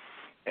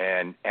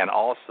 and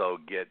also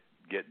get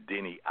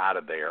Denny out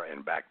of there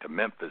and back to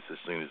Memphis as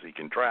soon as he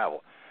can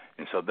travel.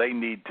 And so they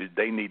need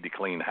to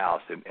clean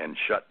house and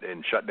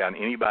shut down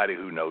anybody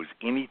who knows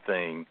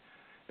anything,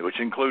 which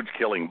includes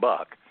killing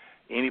Buck.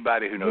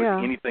 Anybody who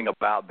knows anything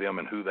about them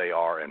and who they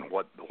are and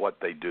what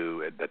they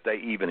do, that they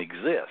even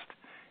exist.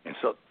 And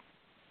so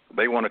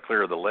they want to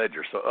clear the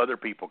ledger so other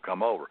people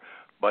come over.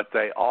 But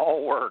they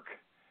all work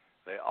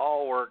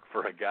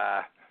for a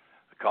guy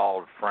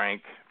called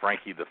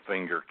Frankie the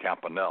Finger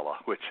Campanella,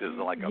 which is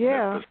like a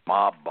Memphis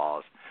mob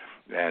boss.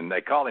 And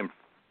they call him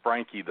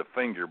Frankie the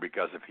Finger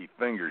because if he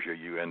fingers you,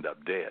 you end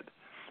up dead.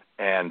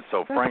 And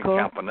so Frank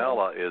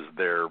Campanella is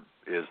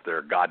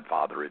their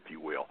godfather, if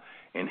you will.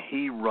 And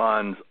he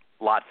runs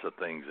lots of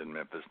things in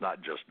Memphis,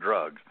 not just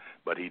drugs,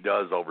 but he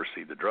does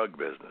oversee the drug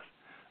business.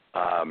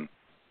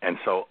 And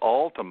so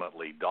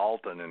ultimately,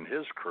 Dalton and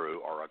his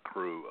crew are a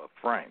crew of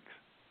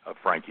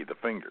Frankie the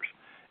Fingers.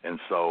 And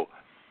so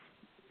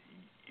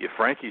if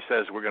Frankie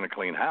says we're going to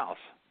clean house,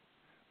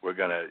 we're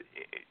going to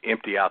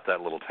empty out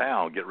that little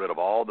town, get rid of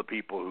all the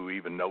people who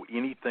even know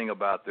anything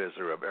about this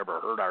or have ever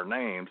heard our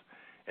names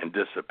and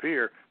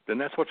disappear, then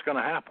that's what's going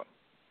to happen.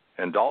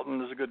 And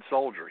Dalton is a good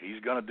soldier.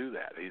 He's going to do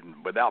that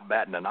without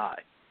batting an eye.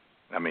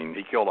 I mean,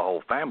 he killed a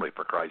whole family,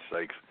 for Christ's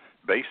sakes,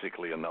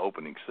 basically in the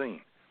opening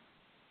scene.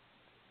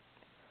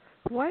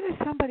 Why does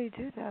somebody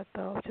do that,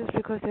 though? Just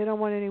because they don't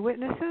want any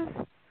witnesses?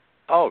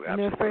 Oh, absolutely. And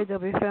they're afraid they'll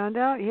be found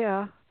out?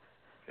 Yeah.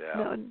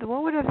 Yeah. Now,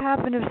 what would have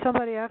happened if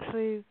somebody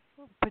actually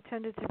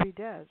pretended to be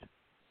dead?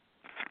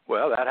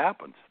 Well, that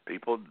happens.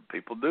 People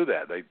do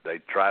that. They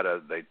try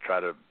to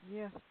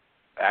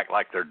act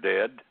like they're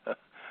dead.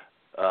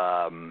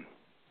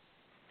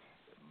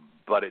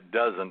 But it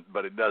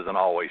doesn't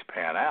always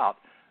pan out.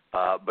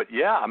 But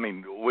yeah, I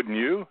mean, wouldn't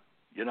you?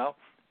 You know,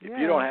 if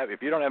you don't have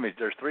any,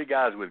 there's three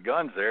guys with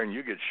guns there, and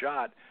you get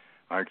shot,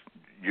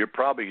 you're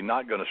probably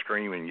not going to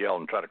scream and yell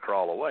and try to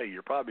crawl away.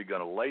 You're probably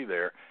going to lay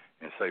there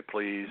and say,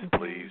 please,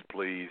 please,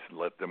 please,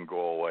 let them go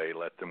away,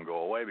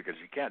 because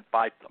you can't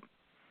fight them.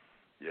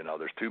 You know,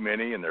 there's too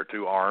many, and they're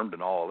too armed,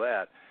 and all of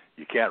that.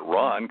 You can't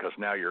run because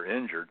now you're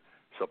injured.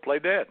 So play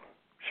dead.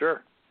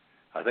 Sure,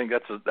 I think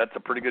that's a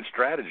pretty good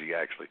strategy,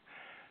 actually.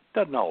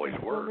 Doesn't always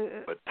work,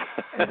 but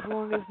as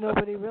long as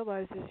nobody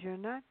realizes you're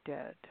not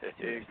dead.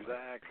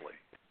 Exactly.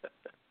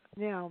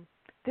 Now,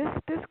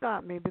 this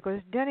got me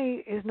because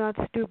Denny is not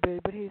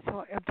stupid, but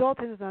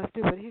Dalton is not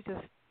stupid. He's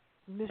just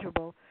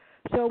miserable.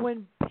 So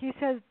when he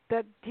says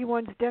that he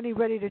wants Denny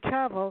ready to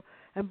travel,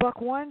 and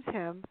Buck wants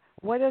him,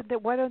 why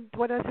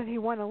doesn't he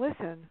want to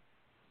listen?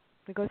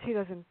 Because he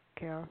doesn't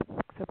care,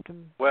 except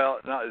him. Well,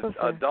 no,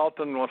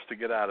 Dalton wants to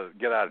get out of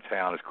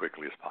town as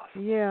quickly as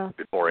possible. Yeah.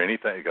 Before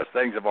anything, because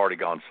things have already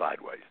gone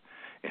sideways,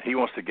 and he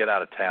wants to get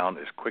out of town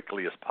as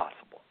quickly as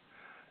possible.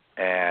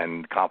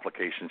 And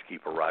complications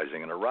keep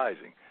arising and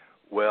arising.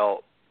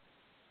 Well,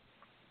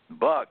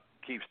 Buck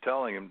keeps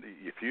telling him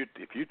if you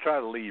try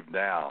to leave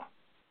now,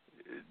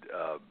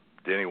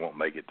 Denny won't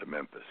make it to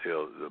Memphis.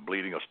 The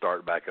bleeding will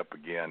start back up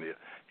again.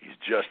 He's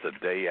just a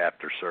day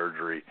after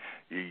surgery.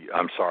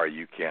 I'm sorry,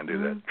 you can't do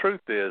that. The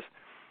truth is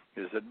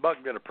that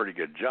Buck did a pretty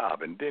good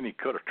job, and Denny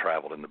could have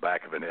traveled in the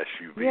back of an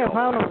SUV. Yeah,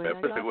 probably.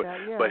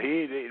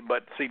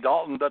 But see,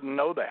 Dalton doesn't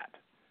know that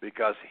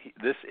because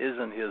this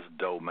isn't his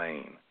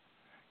domain.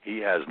 He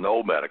has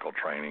no medical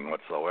training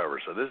whatsoever,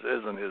 so this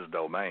isn't his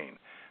domain.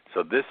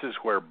 So this is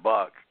where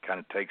Buck kind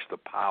of takes the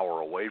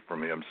power away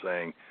from him,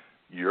 saying,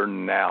 "You're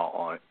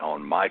now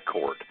on my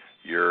court.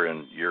 You're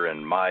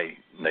in my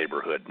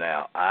neighborhood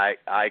now.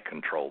 I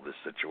control this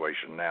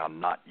situation now,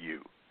 not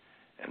you."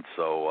 And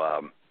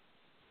so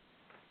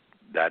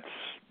that's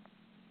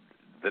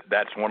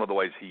one of the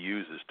ways he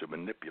uses to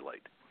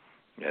manipulate.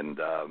 And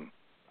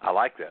I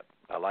like that.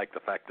 I like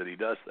the fact that he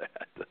does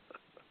that.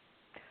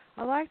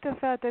 I like the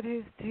fact that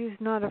he's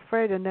not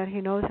afraid and that he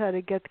knows how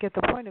to get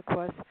the point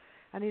across,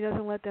 and he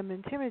doesn't let them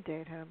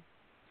intimidate him.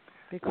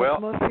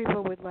 Because most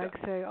people would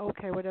say,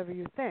 okay, whatever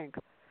you think.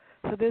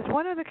 So there's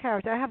one other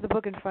character. I have the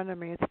book in front of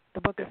me.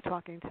 The book is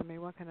talking to me.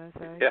 What can I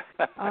say? Yeah.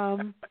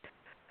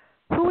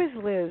 Who is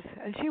Liz?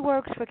 And she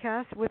works with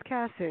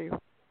Cassie.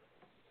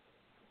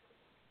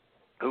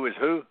 Who is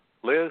who?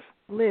 Liz?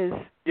 Liz.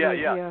 Yeah.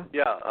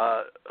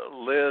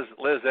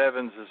 Liz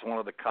Evans is one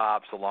of the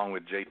cops, along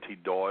with J.T.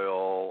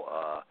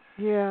 Doyle,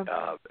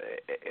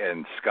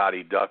 and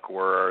Scotty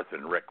Duckworth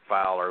and Rick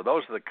Fowler.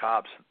 Those are the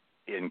cops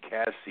in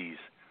Cassie's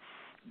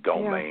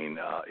domain,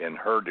 in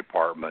her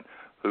department,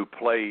 who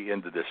play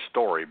into this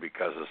story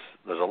because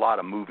there's a lot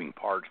of moving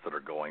parts that are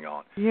going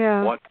on.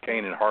 Yeah. Once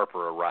Kane and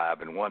Harper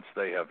arrive, and once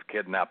they have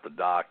kidnapped the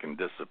doc and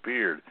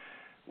disappeared,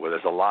 Well,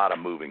 there's a lot of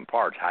moving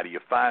parts. How do you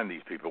find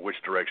these people? Which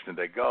direction did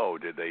they go?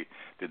 Did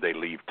they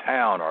leave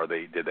town?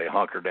 Did they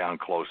hunker down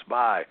close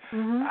by?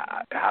 Mm-hmm.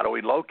 How do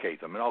we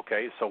locate them? And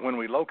okay, so when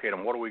we locate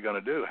them, what are we going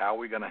to do? How are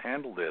we going to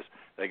handle this?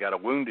 They got a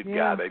wounded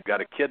guy. They've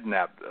got a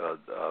kidnapped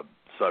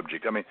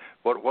subject. I mean,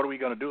 what are we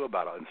going to do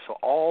about it? And so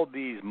all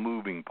these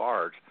moving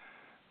parts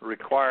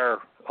require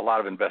a lot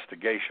of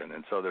investigation.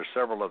 And so there's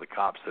several of the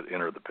cops that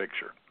enter the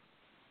picture.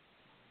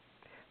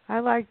 I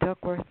like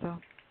Duckworth, though.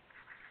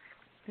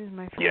 He's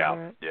my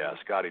favorite. Yeah,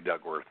 Scotty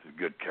Duckworth is a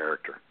good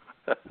character.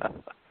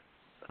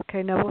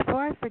 Okay, now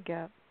before I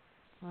forget,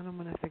 what I'm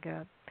going to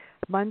forget.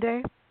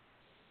 Monday,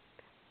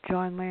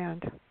 John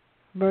Land,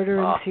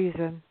 Murder in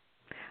Season.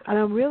 And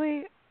I'm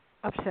really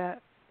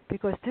upset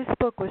because this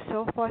book was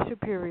so far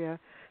superior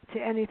to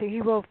anything. He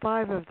wrote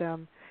 5 of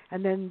them,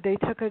 and then they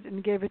took it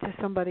and gave it to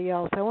somebody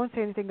else. I won't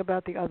say anything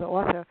about the other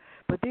author,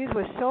 but these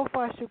were so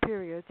far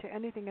superior to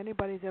anything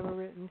anybody's ever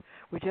written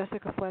with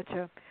Jessica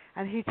Fletcher,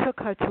 and he took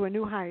her to a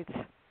new heights.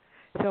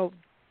 So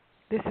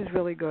this is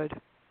really good.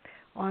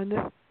 On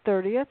the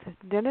 30th,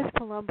 Dennis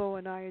Palumbo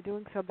and I are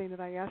doing something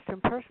that I asked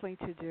him personally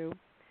to do,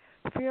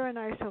 fear and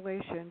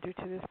isolation due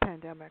to this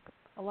pandemic.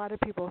 A lot of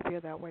people feel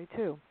that way,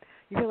 too.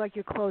 You feel like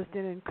you're closed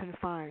in and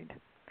confined.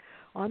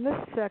 On the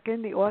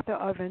 2nd, the author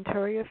of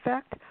Venturi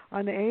Effect.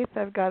 On the 8th,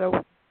 I've got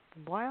a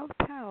wild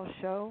panel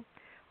show.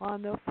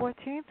 On the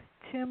 14th,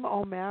 Tim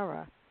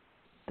O'Mara,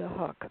 The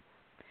Hook.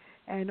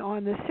 And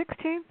on the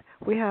 16th,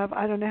 we have,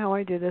 I don't know how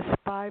I do this,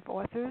 5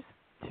 authors.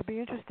 Should be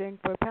interesting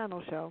for a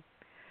panel show.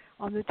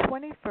 On the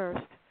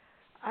 21st,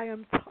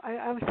 I'm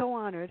so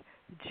honored,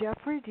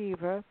 Jeffrey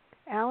Deaver,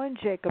 Alan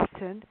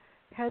Jacobson,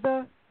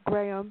 Heather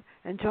Graham,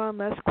 and John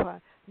Lesqua.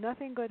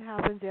 Nothing good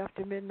happens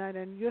after midnight,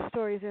 and your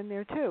story's in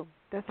there, too.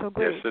 That's so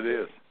great. Yes, it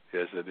is.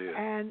 Yes, it is.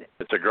 And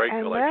it's a great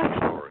collection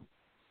story.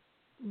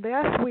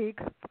 Last week,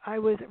 I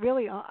was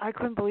really, I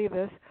couldn't believe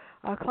this.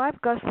 Clive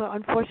Gusler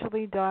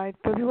unfortunately died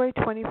February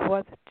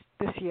 24th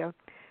this year.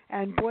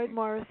 And Boyd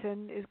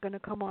Morrison is going to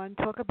come on,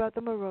 talk about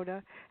the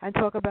Marauder, and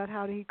talk about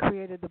how he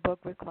created the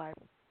book with Clive.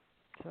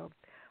 So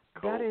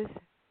cool. That is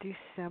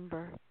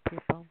December,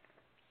 people.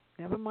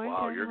 Never mind.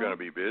 Wow, you're going to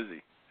be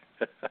busy.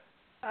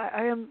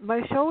 I am.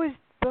 My show is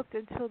booked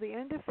until the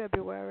end of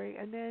February,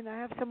 and then I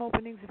have some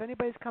openings. If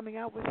anybody's coming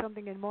out with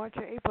something in March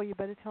or April, you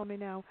better tell me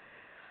now.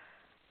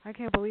 I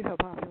can't believe how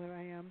popular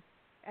I am.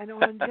 And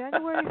on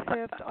January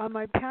 5th, on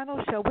my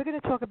panel show, we're going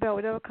to talk about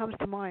whatever comes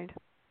to mind,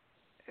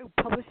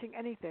 publishing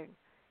anything.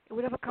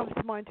 Whatever comes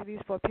to mind to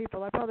these 4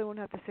 people. I probably won't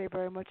have to say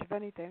very much of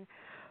anything.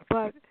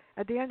 But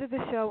at the end of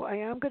the show, I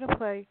am going to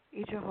play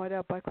Eat Your Heart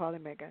Out by Carly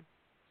Megan.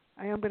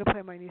 I am going to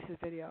play my niece's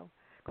video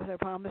because I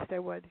promised I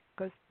would,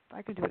 because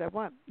I can do what I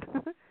want.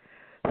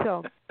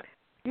 So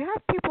you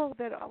have people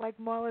that are like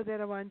Marla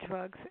that are on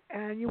drugs,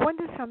 and you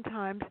wonder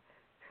sometimes,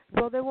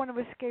 well, they want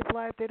to escape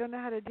life. They don't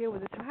know how to deal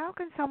with it. So how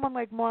can someone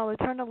like Marla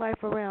turn their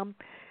life around?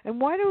 And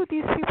why do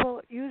these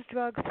people use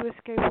drugs to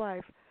escape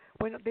life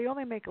when they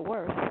only make it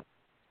worse?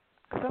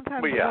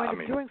 Sometimes you wind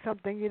up doing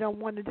something you don't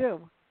want to do.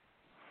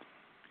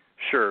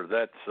 Sure,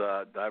 that's.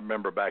 I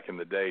remember back in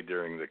the day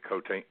during the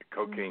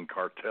cocaine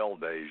cartel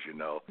days.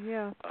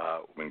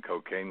 When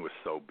cocaine was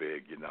so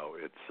big.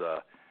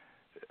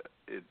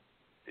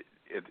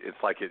 It's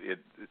like it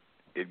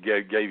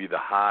gave you the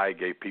high,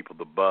 gave people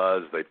the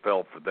buzz. They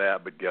fell for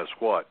that. But guess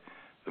what?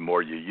 The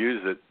more you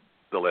use it,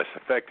 the less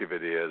effective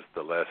it is.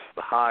 The less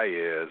the high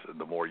is, and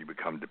the more you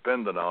become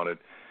dependent on it.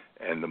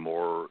 And the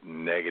more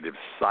negative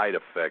side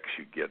effects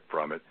you get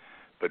from it.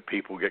 But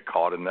people get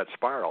caught in that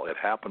spiral. It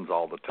happens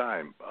all the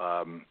time.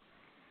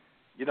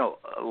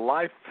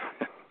 Life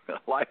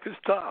is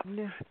tough.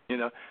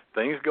 Yeah.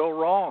 Things go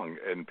wrong,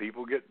 and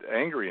people get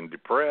angry and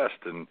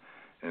depressed and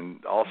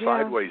all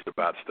sideways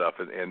about stuff,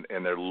 and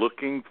they're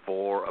looking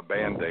for a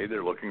Band-Aid.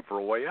 They're looking for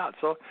a way out.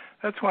 So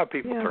that's why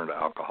people turn to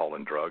alcohol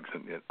and drugs,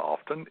 and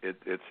often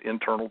it's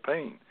internal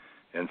pain.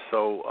 And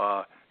so,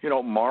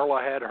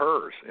 Marla had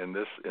hers in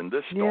this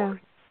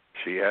story.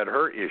 Yeah. She had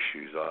her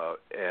issues,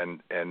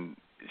 and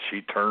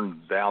she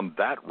turned down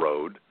that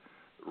road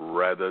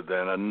rather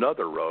than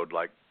another road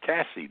like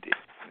Cassie did.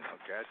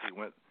 Cassie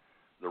went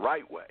the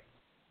right way.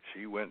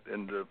 She went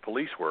into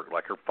police work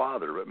like her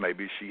father, but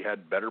maybe she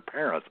had better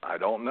parents. I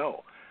don't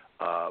know.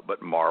 But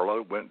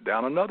Marla went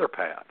down another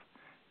path.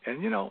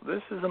 And,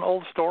 this is an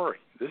old story.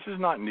 This is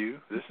not new.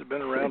 This has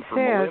been around for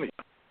millennia.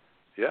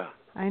 Yeah.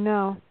 I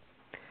know.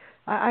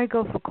 I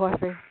go for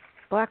coffee,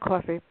 black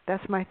coffee.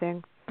 That's my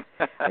thing.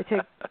 I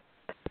take,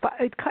 but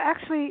it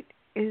actually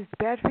is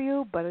bad for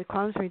you, but it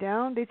calms me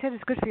down. They said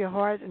it's good for your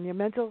heart and your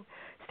mental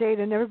state,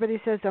 and everybody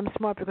says I'm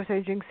smart because I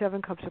drink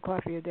 7 cups of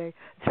coffee a day.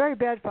 It's very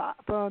bad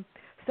for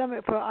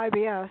stomach, for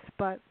IBS,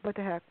 but what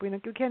the heck?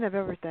 You can't have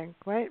everything,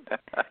 right?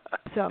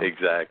 So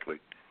exactly.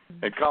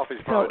 And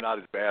coffee's probably not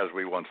as bad as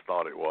we once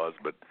thought it was,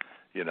 but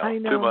too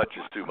much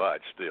is too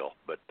much still.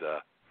 But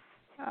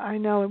I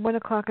know. At 1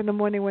 o'clock in the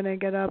morning when I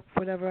get up,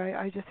 whatever,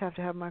 I just have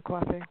to have my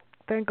coffee.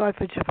 Thank God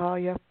for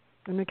Javalia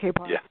and the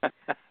K-pop. Yeah.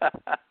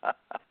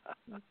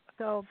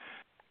 So,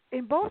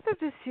 in both of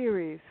the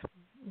series,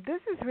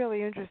 This is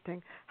really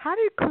interesting. How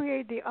do you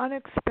create the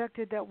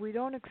unexpected that we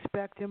don't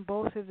expect in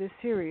both of the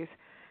series?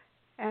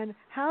 And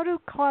how do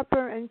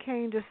Harper and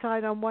Kane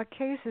decide on what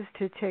cases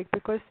to take?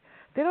 Because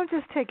they don't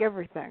just take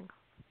everything.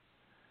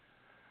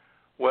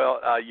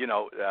 Well,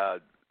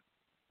 and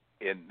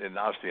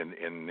honestly,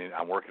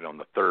 I'm working on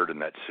the third in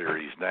that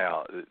series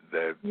now.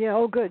 Yeah.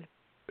 Oh, good.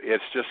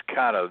 It's just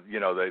kind of,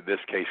 this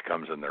case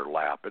comes in their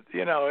lap.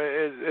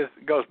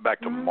 It goes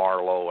back to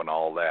Marlowe and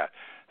all that.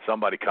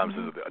 Somebody comes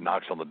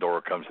knocks on the door,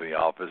 comes to the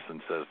office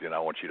and says, I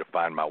want you to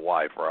find my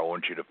wife, or I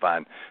want you to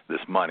find this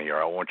money, or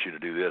I want you to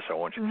do this, I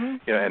want you,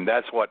 and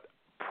that's what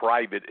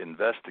private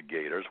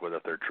investigators,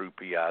 whether they're true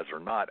PIs or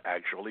not,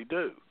 actually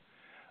do.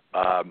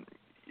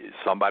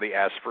 Somebody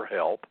asks for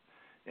help,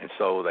 and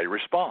so they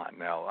respond.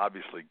 Now,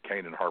 obviously,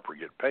 Kane and Harper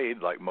get paid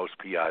like most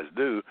PIs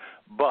do,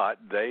 but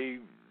they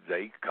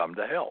come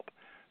to help.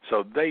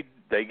 So they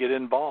get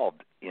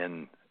involved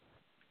in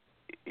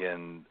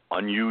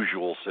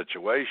unusual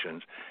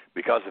situations,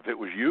 because if it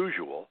was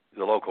usual,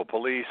 the local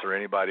police or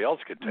anybody else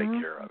could take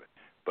care of it.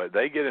 But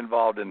they get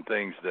involved in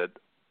things that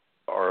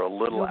are a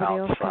little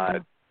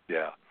outside.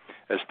 Yeah.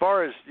 As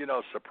far as,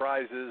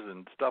 surprises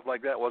and stuff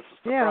like that, was a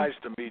surprise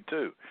to me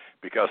too,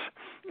 because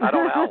I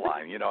don't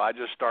outline, I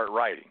just start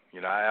writing.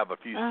 I have a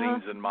few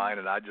scenes in mind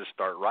and I just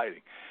start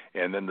writing.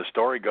 And then the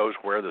story goes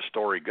where the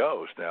story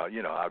goes. Now,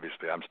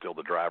 obviously I'm still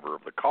the driver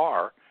of the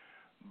car,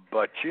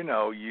 but,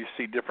 you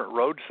see different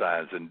road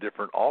signs and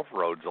different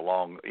off-roads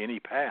along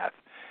any path.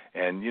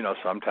 And,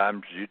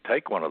 sometimes you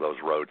take one of those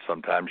roads,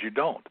 sometimes you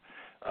don't.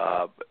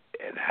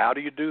 And how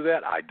do you do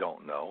that? I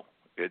don't know.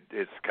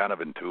 It's kind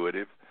of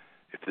intuitive.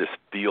 If this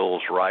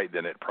feels right,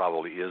 then it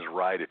probably is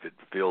right. If it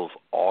feels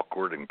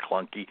awkward and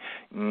clunky,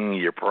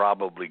 you're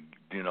probably,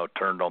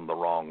 turned on the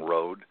wrong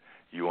road.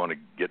 You want to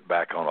get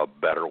back on a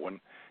better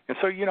one. And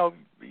so,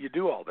 you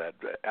do all that.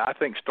 I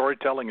think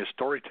storytelling is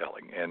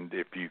storytelling. And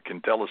if you can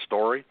tell a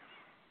story,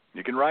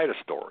 you can write a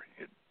story.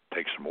 It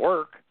takes some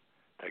work,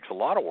 takes a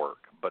lot of work,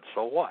 but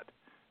so what?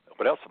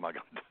 What else am I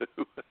going to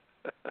do?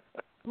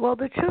 Well,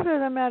 the truth of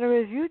the matter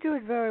is you do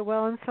it very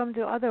well, and some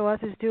other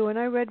authors do. And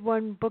I read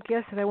one book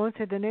yesterday, I won't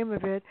say the name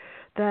of it,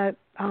 that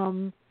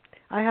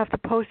I have to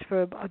post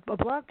for a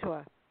blog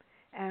tour.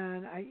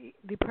 And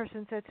the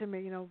person said to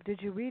me,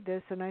 did you read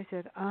this? And I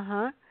said,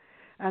 uh-huh.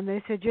 And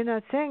they said, you're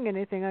not saying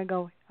anything. I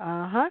go,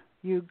 uh-huh,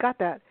 you got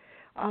that.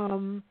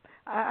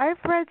 I've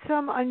read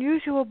some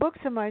unusual books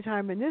in my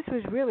time, and this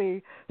was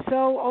really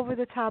so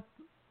over-the-top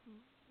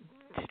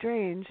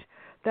strange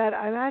that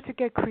I had to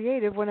get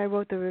creative when I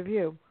wrote the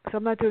review. So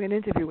I'm not doing an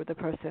interview with the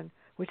person,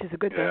 which is a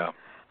good thing.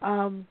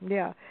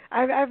 Yeah.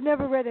 I've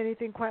never read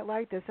anything quite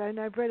like this, and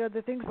I've read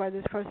other things by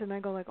this person, and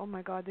I go like, oh,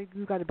 my God,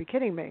 you got to be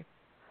kidding me.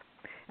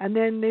 And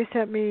then they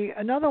sent me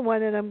another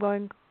one, and I'm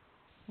going,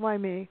 why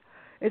me?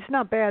 It's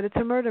not bad. It's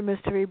a murder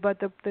mystery, but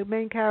the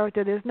main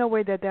character, there's no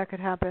way that could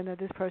happen, that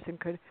this person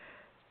could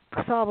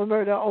solve a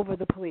murder over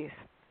the police.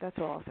 That's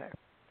all I'll say.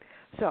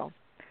 So,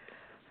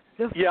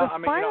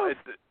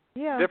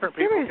 different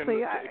people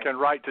can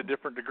write to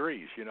different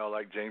degrees.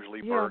 Like James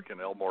Lee Burke and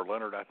Elmore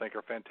Leonard, I think,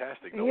 are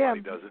fantastic.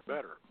 Nobody does it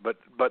better. But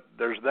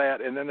there's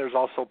that, and then there's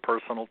also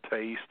personal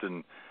taste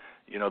and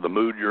the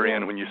mood you're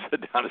in when you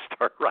sit down and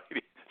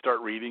start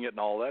reading it, and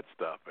all that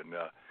stuff. And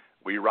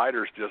we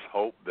writers just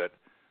hope that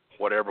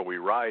whatever we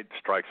write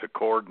strikes a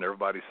chord, and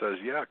everybody says,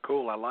 "Yeah,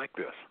 cool, I like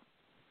this."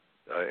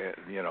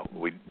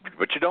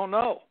 But you don't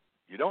know.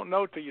 You don't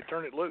know till you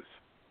turn it loose.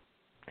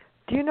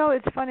 Do you know,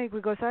 it's funny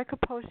because I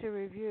could post a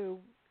review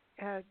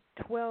at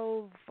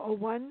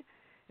 12:01,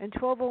 and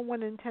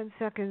 12:01 in 10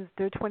 seconds,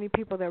 there are 20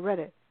 people that read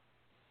it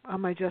on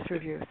my Just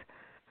Reviews.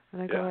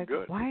 And I go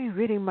good. Why are you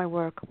reading my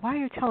work? Why are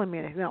you telling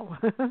me that? No.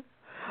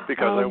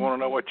 Because they want to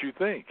know what you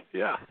think.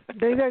 Yeah.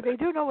 they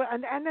do know,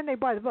 and then they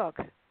buy the book.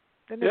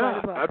 Then they buy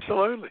the book.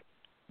 Absolutely.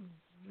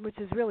 Which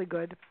is really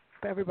good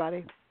for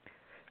everybody.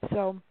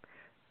 So,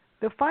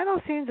 the final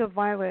scenes are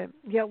violent,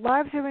 yet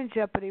lives are in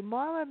jeopardy.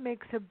 Marla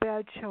makes a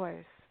bad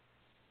choice.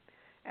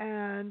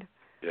 And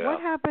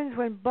what happens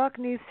when Buck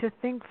needs to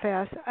think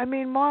fast? I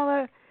mean,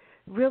 Marla,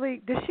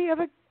 really, does she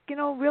ever,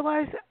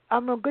 realize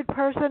I'm a good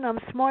person, I'm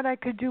smart, I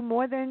could do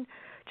more than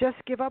just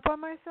give up on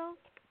myself?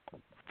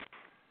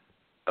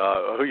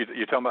 Who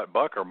you talking about,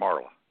 Buck or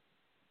Marla?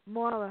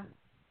 Marla.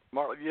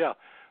 Marla, yeah.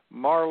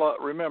 Marla,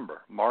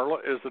 remember, Marla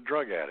is a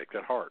drug addict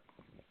at heart.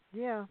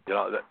 Yeah.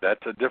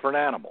 That's a different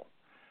animal.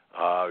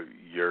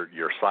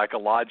 You're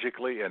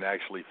psychologically and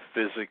actually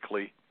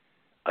physically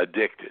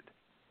addicted.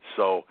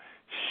 So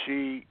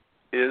she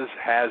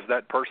has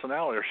that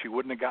personality, or she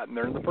wouldn't have gotten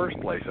there in the first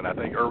place. And I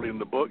think early in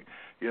the book,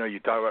 you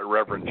talk about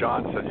Reverend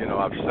John said,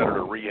 I've sent her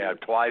to rehab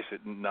twice,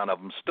 and none of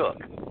them stuck.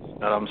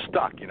 None of them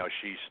stuck.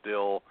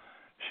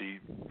 She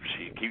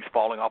keeps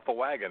falling off the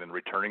wagon and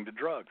returning to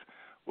drugs.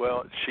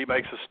 Well, she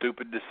makes a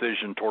stupid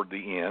decision toward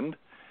the end.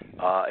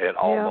 It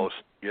almost,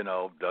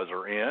 does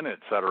her in, et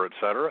cetera, et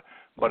cetera.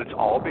 But it's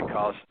all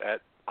because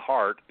at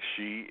heart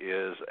she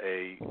is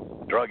a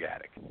drug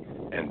addict.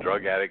 And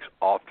drug addicts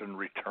often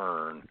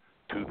return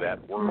to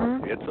that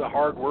world. It's a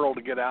hard world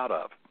to get out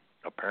of.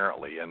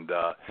 apparently, and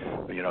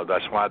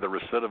that's why the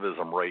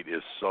recidivism rate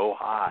is so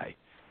high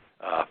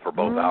for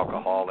both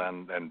alcohol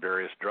and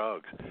various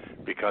drugs,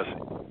 because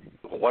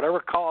whatever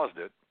caused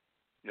it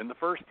in the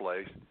first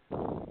place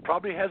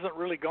probably hasn't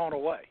really gone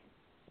away.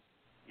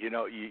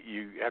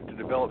 You have to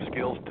develop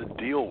skills to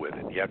deal with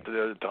it. You have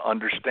to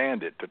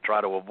understand it, to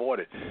try to avoid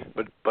it.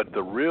 But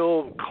the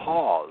real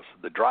cause,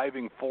 the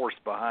driving force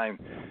behind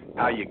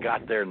how you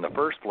got there in the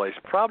first place,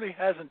 probably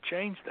hasn't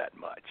changed that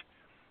much.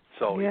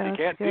 So if you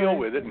can't deal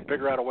with it and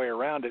figure out a way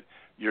around it,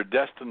 you're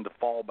destined to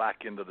fall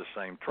back into the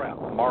same trap.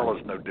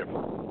 Marla's no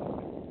different.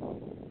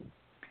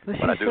 Well,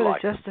 but I she do sort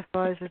like of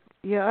justifies it.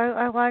 Yeah,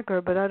 I like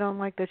her, but I don't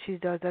like that she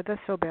does that. That's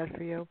so bad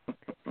for you.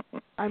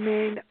 I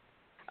mean,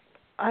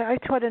 I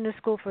taught in a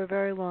school for a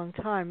very long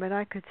time, and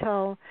I could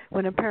tell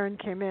when a parent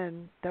came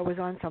in that was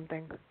on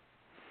something.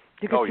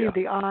 You could see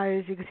the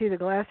eyes, you could see the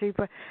glasses,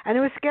 and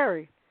it was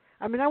scary.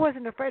 I mean, I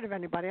wasn't afraid of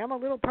anybody. I'm a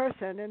little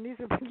person, and these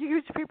are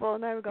huge people,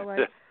 and I would go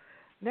like,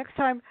 next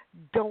time,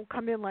 don't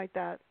come in like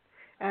that.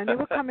 And they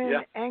would come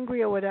in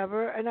angry or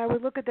whatever, and I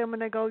would look at them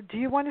and I go, do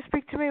you want to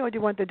speak to me or do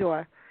you want the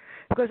door?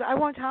 Because I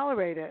won't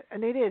tolerate it,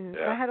 and they didn't.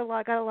 Yeah.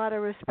 I got a lot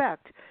of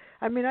respect.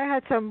 I mean, I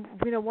had some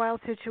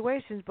wild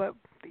situations, but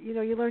you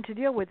learn to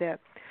deal with it.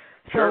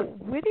 Sure. So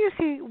where do you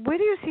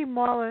see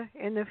Marla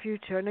in the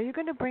future? And are you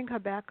going to bring her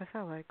back? Because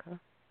I like her.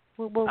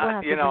 We'll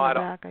have to bring her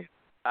back.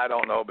 I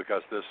don't know,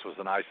 because this was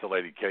an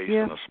isolated case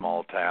in a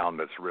small town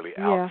that's really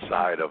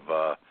outside of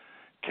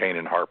Kane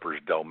and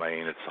Harper's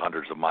domain. It's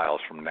hundreds of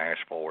miles from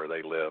Nashville where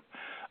they live.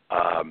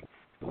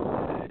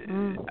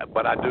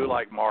 But I do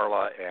like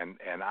Marla, and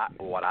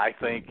what I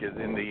think is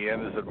in the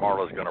end is that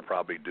Marla's going to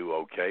probably do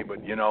okay.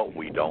 But,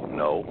 we don't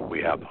know.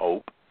 We have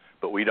hope,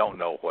 but we don't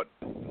know what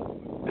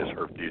is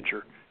her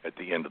future at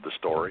the end of the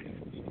story.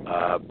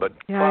 But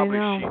probably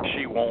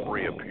she won't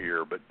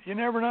reappear, but you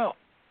never know.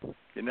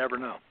 You never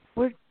know.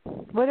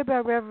 What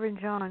about Reverend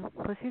John?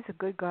 Because he's a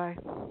good guy.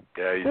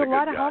 Yeah, he's there are a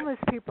lot guy. of homeless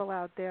people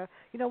out there.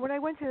 When I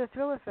went to the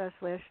Thriller Fest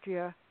last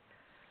year,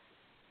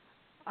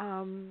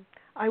 and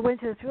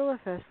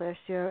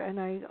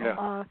I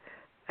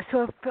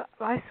saw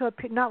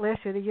not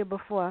last year, the year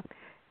before,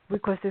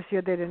 because this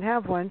year they didn't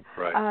have one.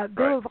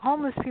 There were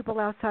homeless people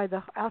outside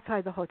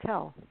the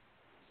hotel.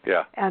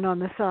 Yeah. And on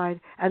the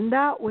side, and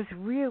that was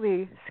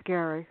really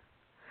scary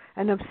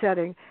and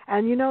upsetting.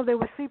 And they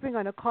were sleeping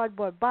on a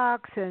cardboard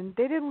box, and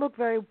they didn't look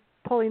very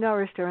poorly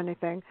nourished or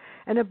anything,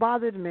 and it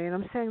bothered me. And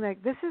I'm saying,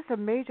 like, this is a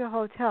major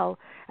hotel,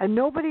 and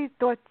nobody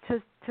thought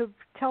to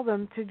tell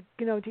them to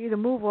to either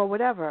move or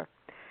whatever.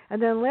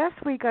 And then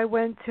last week I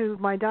went to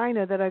my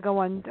diner that I go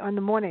on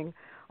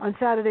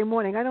Saturday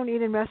morning. I don't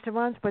eat in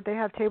restaurants, but they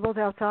have tables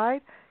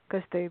outside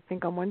because they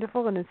think I'm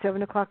wonderful, and at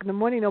 7 o'clock in the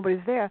morning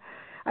nobody's there.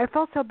 I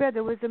felt so bad.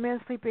 There was a man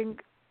sleeping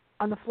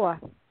on the floor.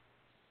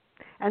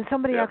 And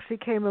somebody actually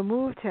came and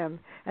moved him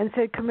and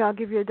said, come here, I'll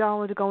give you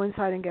 $1 to go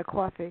inside and get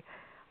coffee.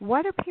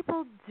 Why do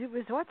people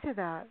resort to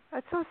that?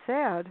 That's so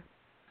sad.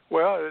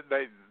 Well,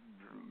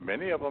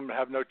 many of them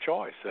have no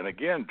choice. And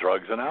again,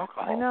 drugs and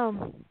alcohol. I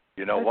know.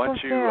 That's once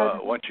so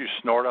you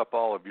snort up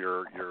all of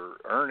your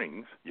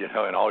earnings,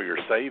 and all your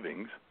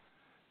savings,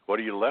 what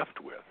are you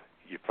left with?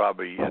 You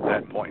probably, at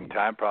that point in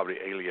time, probably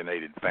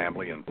alienated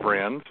family and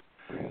friends.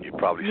 You've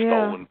probably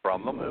stolen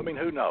from them. I mean,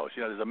 who knows?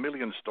 There's a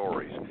million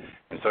stories.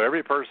 And so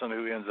every person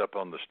who ends up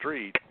on the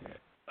street,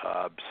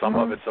 some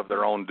of it's of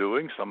their own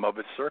doing, some of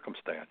it's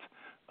circumstance.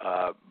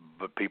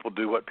 But people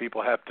do what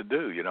people have to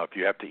do. If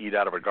you have to eat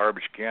out of a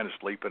garbage can and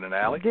sleep in an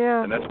alley,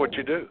 then that's what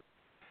you do.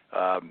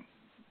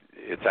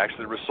 It's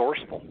actually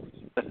resourceful.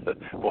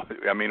 Well,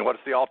 I mean, what's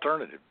the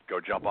alternative? Go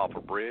jump off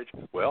a bridge?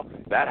 Well,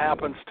 that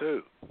happens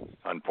too,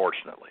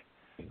 unfortunately.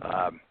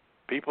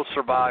 People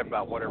survive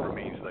by whatever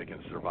means they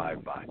can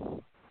survive by.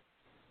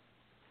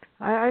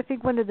 I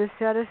think one of the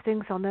saddest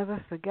things I'll never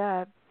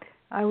forget,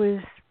 I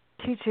was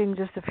teaching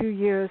just a few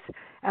years,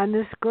 and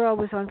this girl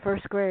was on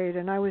first grade,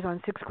 and I was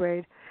on sixth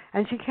grade,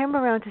 and she came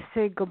around to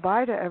say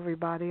goodbye to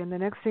everybody, and the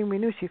next thing we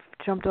knew, she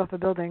jumped off a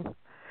building.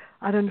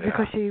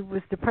 Because she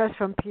was depressed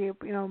from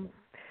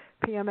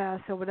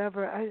PMS or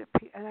whatever.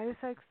 And I was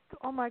like,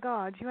 oh my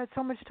God, you had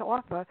so much to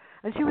offer,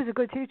 and she was a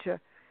good teacher.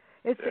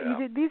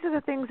 These are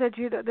the things that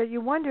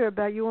you wonder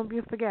about.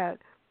 You forget.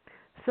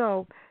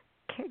 So,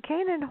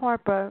 Kane and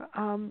Harper,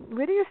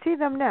 where do you see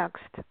them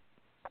next?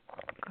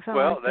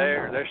 Well,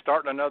 they're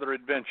starting another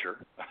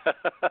adventure.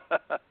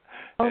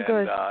 Oh,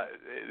 good.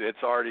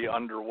 It's already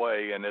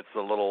underway, and it's a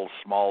little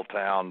small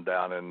town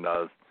down in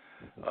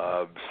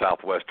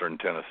southwestern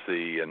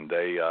Tennessee, and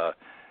the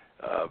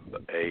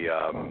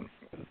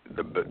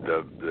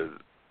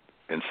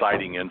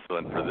inciting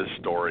incident for this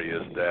story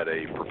is that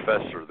a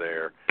professor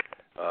there,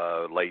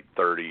 late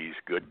 30s,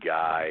 good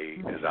guy,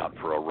 is out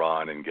for a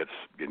run and gets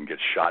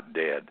shot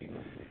dead.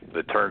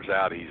 It turns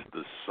out he's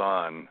the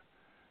son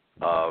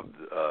of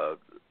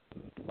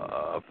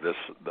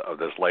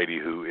this lady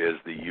who is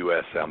the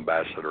U.S.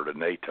 ambassador to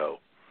NATO.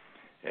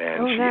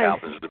 And she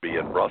happens to be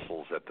in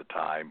Brussels at the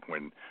time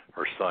when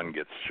her son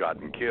gets shot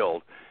and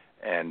killed.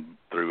 And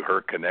through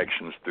her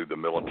connections through the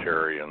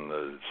military and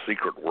the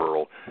secret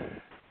world,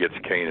 gets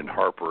Kane and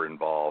Harper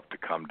involved to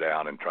come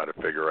down and try to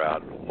figure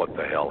out what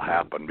the hell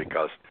happened,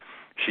 because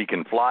she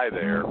can fly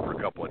there for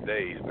a couple of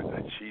days, but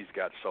she's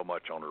got so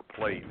much on her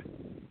plate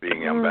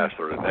being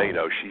ambassador to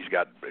NATO. She's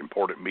got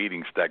important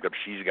meetings stacked up.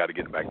 She's got to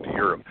get back to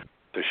Europe.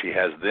 So she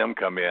has them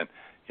come in,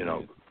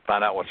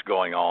 find out what's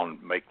going on,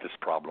 make this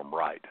problem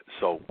right.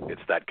 So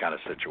it's that kind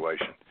of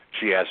situation.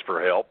 She asks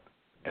for help,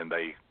 and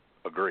they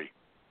agree.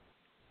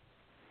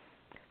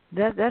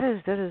 That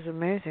is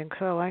amazing.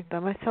 So I like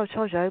them. I told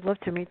you I'd love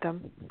to meet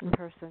them in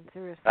person.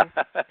 Seriously.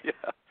 Yeah.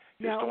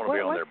 You just don't want to be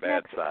on their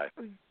bad side.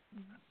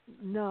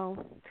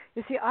 No.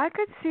 You see, I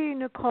could see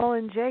Nicole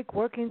and Jake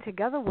working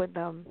together with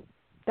them.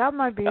 That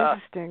might be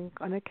interesting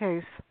on a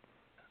case.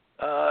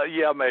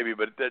 Yeah, maybe,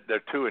 but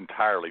they're two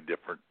entirely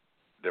different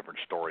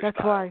story That's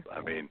styles. why.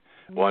 I mean,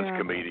 one's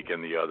comedic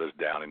and the other's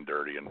down and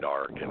dirty and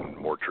dark and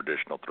more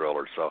traditional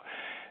thriller. So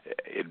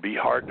it'd be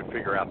hard to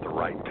figure out the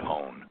right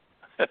tone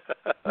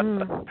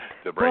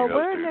to bring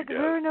those two together.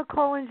 Where are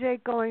Nicole and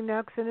Jake going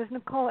next? And is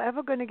Nicole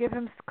ever going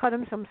to cut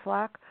him some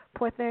slack?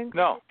 Poor thing.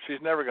 No, she's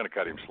never going to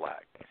cut him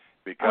slack,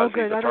 because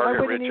he's a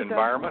target-rich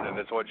environment, and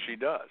it's what she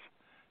does.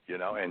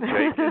 And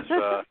Jake is,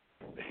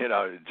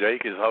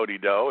 Jake is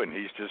ho-de-do, and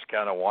he's just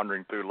kind of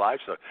wandering through life.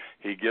 So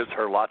he gives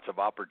her lots of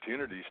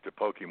opportunities to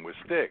poke him with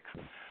sticks.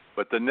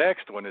 But the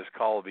next one is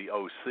called the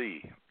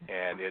OC,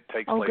 and it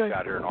takes place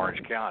out here in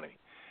Orange County.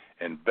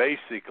 And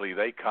basically,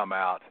 they come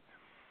out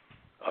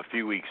a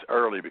few weeks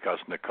early because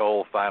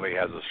Nicole finally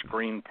has a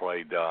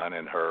screenplay done,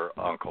 and her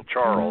Uncle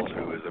Charles,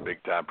 who is a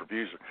big-time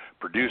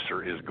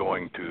producer, is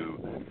going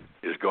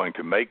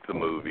to make the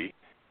movie.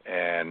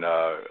 And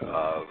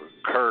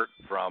Kurt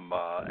from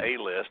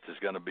A-List is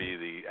going to be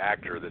the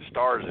actor that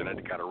stars in it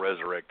to kind of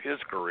resurrect his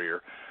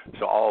career.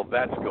 So all of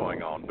that's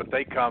going on. But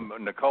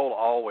Nicole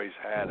always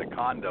had a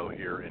condo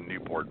here in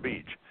Newport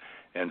Beach.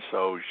 And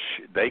so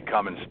they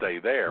come and stay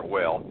there.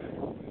 Well,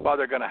 while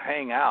they're going to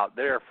hang out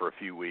there for a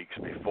few weeks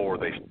before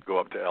they go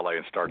up to L.A.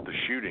 and start the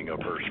shooting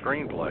of her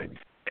screenplay,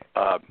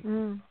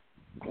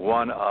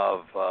 one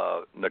of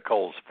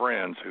Nicole's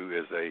friends, who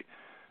is a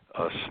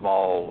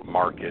small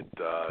market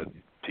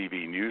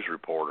TV news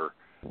reporter,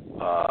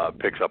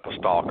 picks up a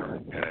stalker,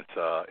 and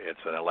it's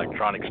an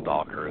electronic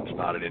stalker. It's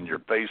not an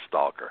in-your-face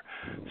stalker.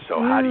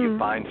 So how do you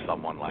find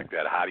someone like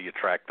that? How do you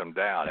track them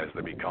down as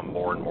they become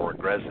more and more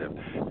aggressive?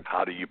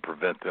 How do you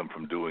prevent them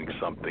from doing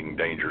something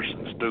dangerous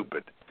and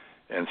stupid?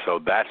 And so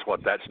that's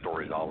what that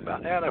story's all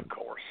about. And of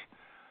course,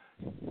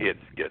 it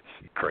gets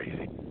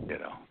crazy.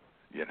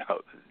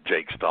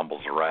 Jake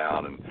stumbles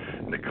around,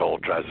 and Nicole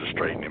tries to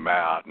straighten him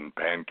out, and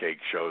Pancake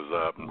shows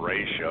up, and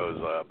Ray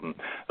shows up, and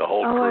the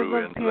whole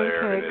crew ends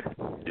there,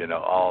 and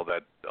all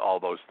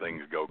those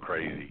things go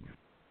crazy.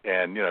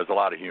 And there's a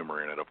lot of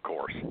humor in it, of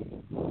course, even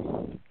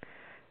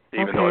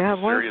though it's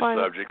a serious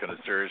subject and a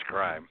serious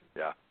crime.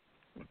 Yeah.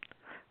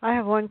 I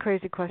have one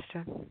crazy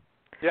question.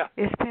 Yeah.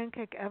 Is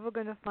Pancake ever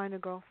going to find a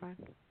girlfriend,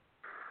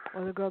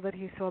 or the girl that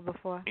he saw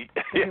before?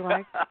 That he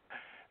liked?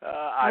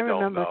 I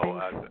don't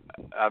know.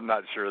 I'm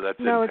not sure that's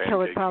in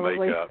Pancake's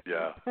makeup.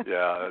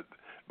 Yeah.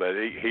 But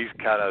he's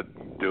kind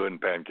of doing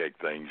Pancake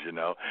things,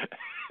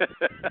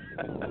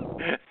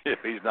 If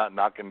he's not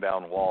knocking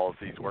down walls,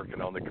 he's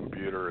working on the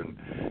computer and,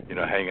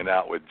 hanging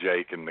out with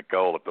Jake and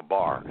Nicole at the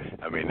bar.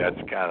 I mean,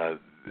 that's kind of.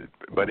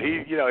 But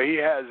he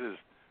has his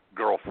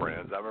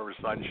girlfriends. I remember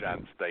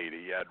Sunshine State.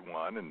 He had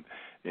one, and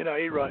he's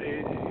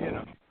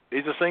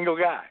a single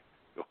guy.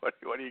 What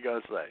are you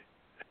gonna say?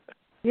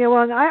 Yeah,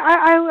 well,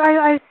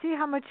 I see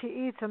how much he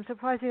eats. I'm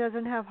surprised he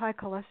doesn't have high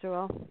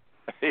cholesterol.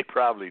 He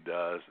probably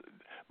does,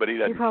 but he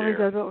doesn't He probably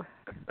care. does.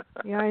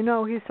 Yeah, I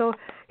know. He's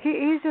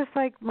just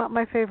like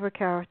my favorite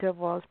character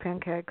of all is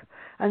Pancake.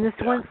 And this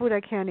one food I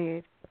can't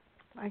eat.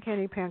 I can't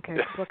eat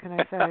pancakes. What can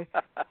I say?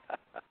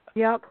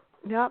 Yep.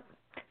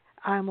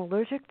 I'm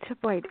allergic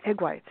to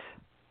egg whites.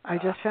 I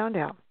just found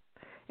out.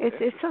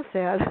 It's so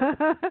sad,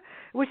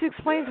 which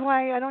explains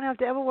why I don't have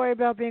to ever worry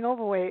about being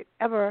overweight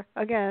ever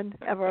again.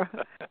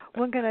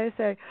 What can I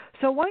say?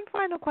 So one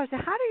final question: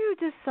 how do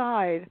you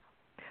decide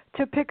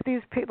to pick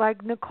these people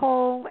like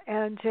Nicole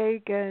and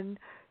Jake and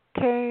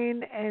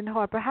Kane and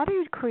Harper? How do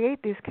you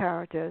create these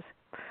characters?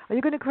 Are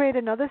you going to create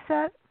another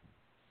set?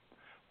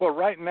 Well,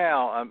 right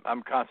now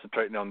I'm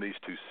concentrating on these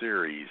two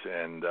series,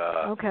 and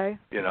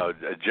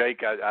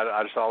Jake,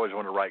 I just always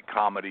wanted to write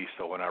comedy.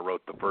 So when I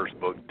wrote the first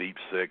book, Deep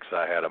Six,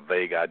 I had a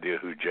vague idea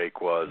who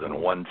Jake was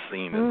and one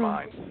scene in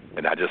mind,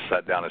 and I just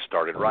sat down and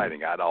started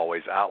writing. I'd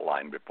always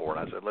outlined before,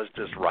 and I said, let's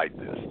just write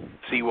this,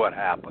 see what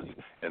happens,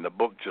 and the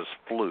book just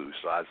flew.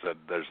 So I said,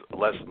 there's a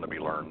lesson to be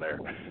learned there.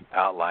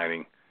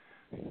 Outlining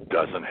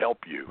doesn't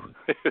help you,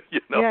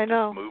 I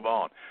know. Just move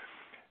on.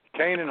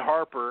 Kane and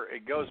Harper,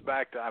 it goes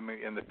back to,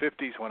 in the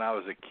 50s when I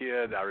was a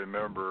kid, I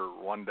remember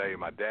one day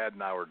my dad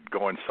and I were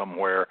going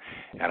somewhere,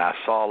 and I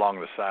saw along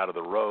the side of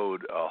the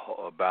road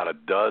about a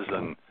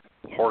dozen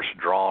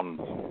horse-drawn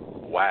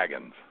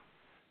wagons,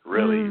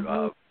 really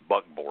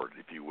buckboard,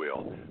 if you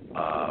will.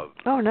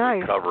 Nice.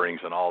 With coverings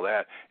and all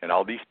that, and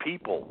all these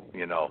people,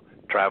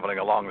 traveling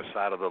along the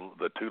side of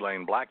the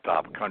two-lane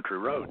blacktop country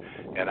road.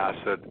 And I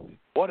said,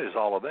 what is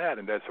all of that?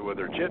 And they said, well,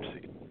 they're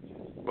gypsies.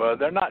 Well,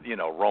 they're not,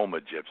 Roma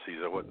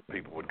gypsies, or what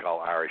people would call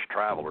Irish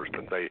travelers,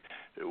 but they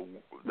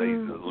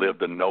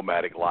lived a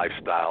nomadic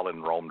lifestyle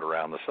and roamed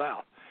around the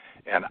South.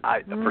 And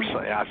I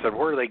said,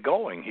 where are they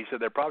going? He said,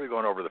 they're probably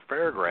going over the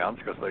fairgrounds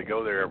because they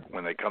go there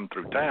when they come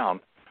through town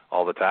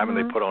all the time, and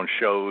they put on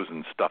shows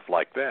and stuff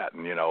like that,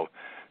 and,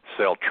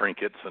 sell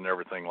trinkets and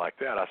everything like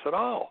that. I said,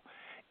 oh.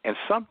 And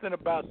something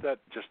about that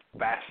just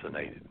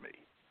fascinated me.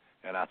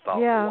 And I thought,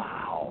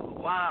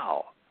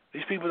 wow,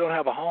 these people don't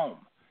have a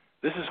home.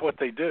 This is what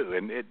they do.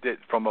 And it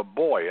from a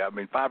boy,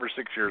 5 or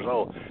 6 years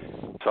old.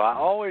 So I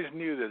always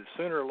knew that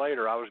sooner or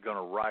later I was going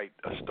to write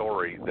a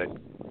story that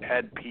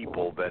had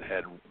people that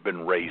had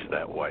been raised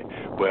that way.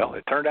 Well,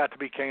 it turned out to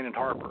be Kane and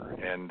Harper.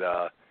 And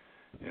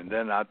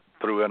then I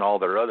threw in all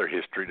their other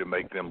history to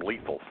make them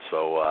lethal.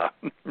 So I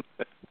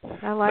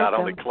like not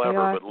them. only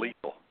clever, but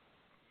lethal.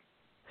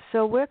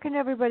 So where can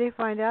everybody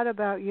find out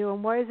about you,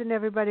 and why isn't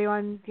everybody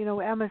on,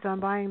 Amazon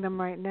buying them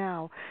right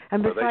now?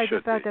 And besides the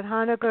fact that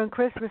Hanukkah and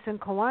Christmas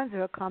and Kwanzaa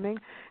are coming,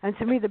 and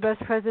to me the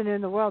best present in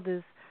the world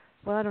is,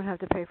 well, I don't have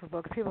to pay for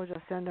books. People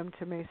just send them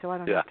to me, so I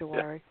don't have to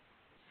worry.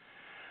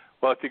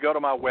 Well, if you go to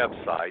my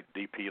website,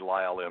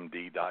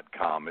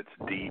 dplylemd.com, it's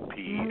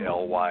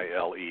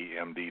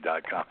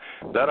dplylemd.com,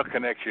 that'll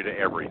connect you to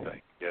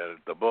everything.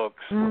 The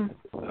books,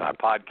 my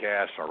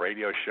podcast, my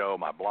radio show,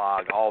 my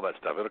blog, all that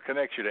stuff. It'll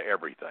connect you to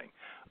everything.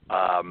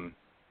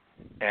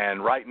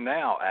 And right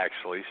now,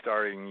 actually,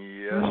 starting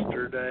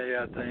yesterday,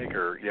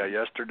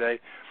 yesterday,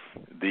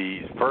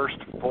 the first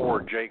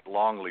 4 Jake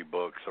Longley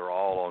books are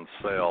all on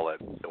sale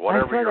at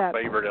whatever your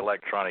favorite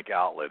electronic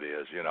outlet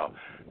is,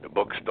 the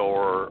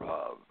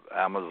bookstore,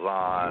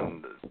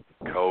 Amazon,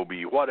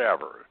 Kobe,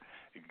 whatever.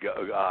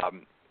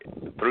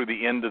 Through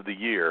the end of the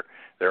year,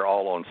 they're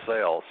all on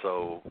sale.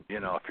 So,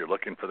 if you're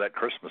looking for that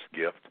Christmas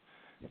gift,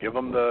 give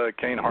them the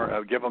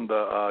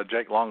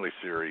Jake Longley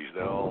series.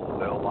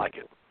 They'll like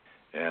it.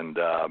 And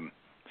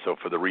so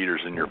for the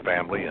readers in your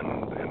family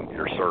and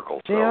your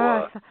circle.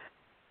 So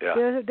there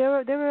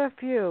are a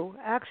few.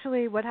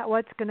 Actually,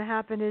 what's going to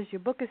happen is your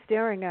book is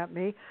staring at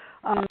me.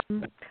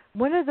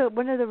 One of the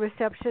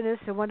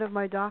receptionists in one of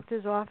my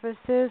doctor's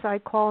offices, I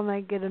call and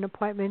I get an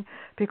appointment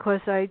because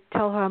I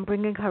tell her I'm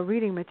bringing her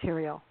reading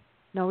material.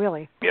 No,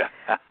 really. Yeah.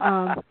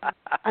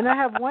 And I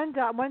have one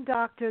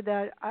doctor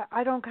that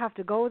I don't have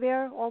to go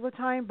there all the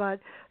time, but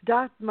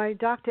my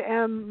Dr.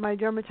 M, my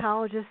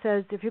dermatologist,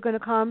 says if you're going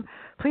to come,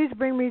 please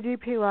bring me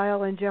D.P.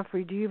 Lyle and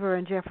Jeffrey Deaver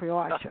and Jeffrey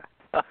Archer.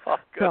 Oh,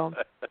 so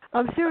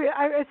I'm serious.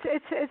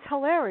 It's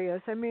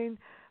hilarious.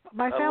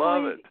 My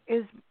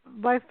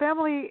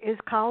family is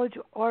college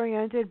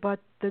oriented, but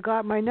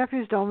my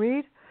nephews don't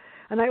read,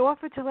 and I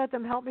offered to let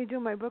them help me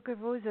do my book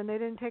reviews, and they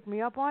didn't take me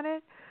up on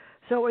it.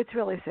 So it's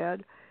really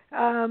sad.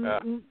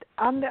 I'm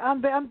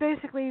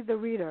basically the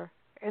reader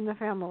in the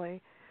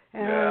family,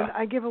 and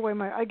I give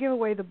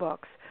away the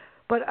books.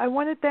 But I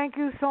want to thank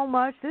you so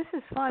much. This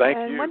is fun.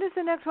 Thank you. When is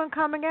the next one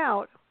coming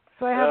out?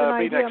 So I have an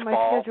idea of my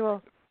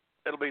schedule.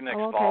 It'll be next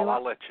fall.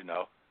 I'll let you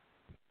know.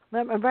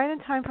 I'm right in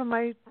time for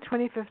my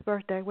 25th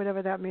birthday,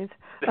 whatever that means.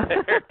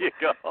 There you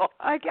go.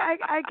 I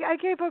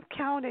gave up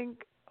counting.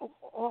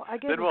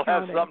 Then we'll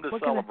have something to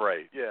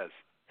celebrate. Yes.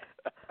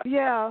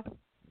 Yeah.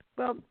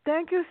 Well,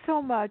 thank you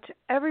so much.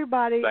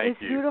 Everybody, it's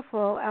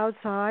beautiful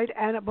outside.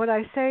 And what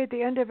I say at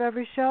the end of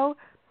every show,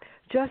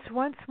 just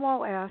one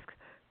small ask.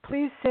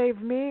 Please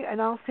save me,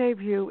 and I'll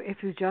save you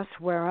if you just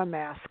wear a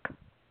mask.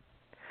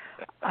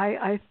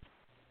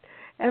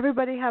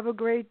 Everybody have a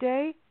great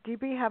day.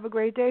 DB, have a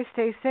great day.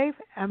 Stay safe,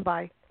 and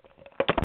bye.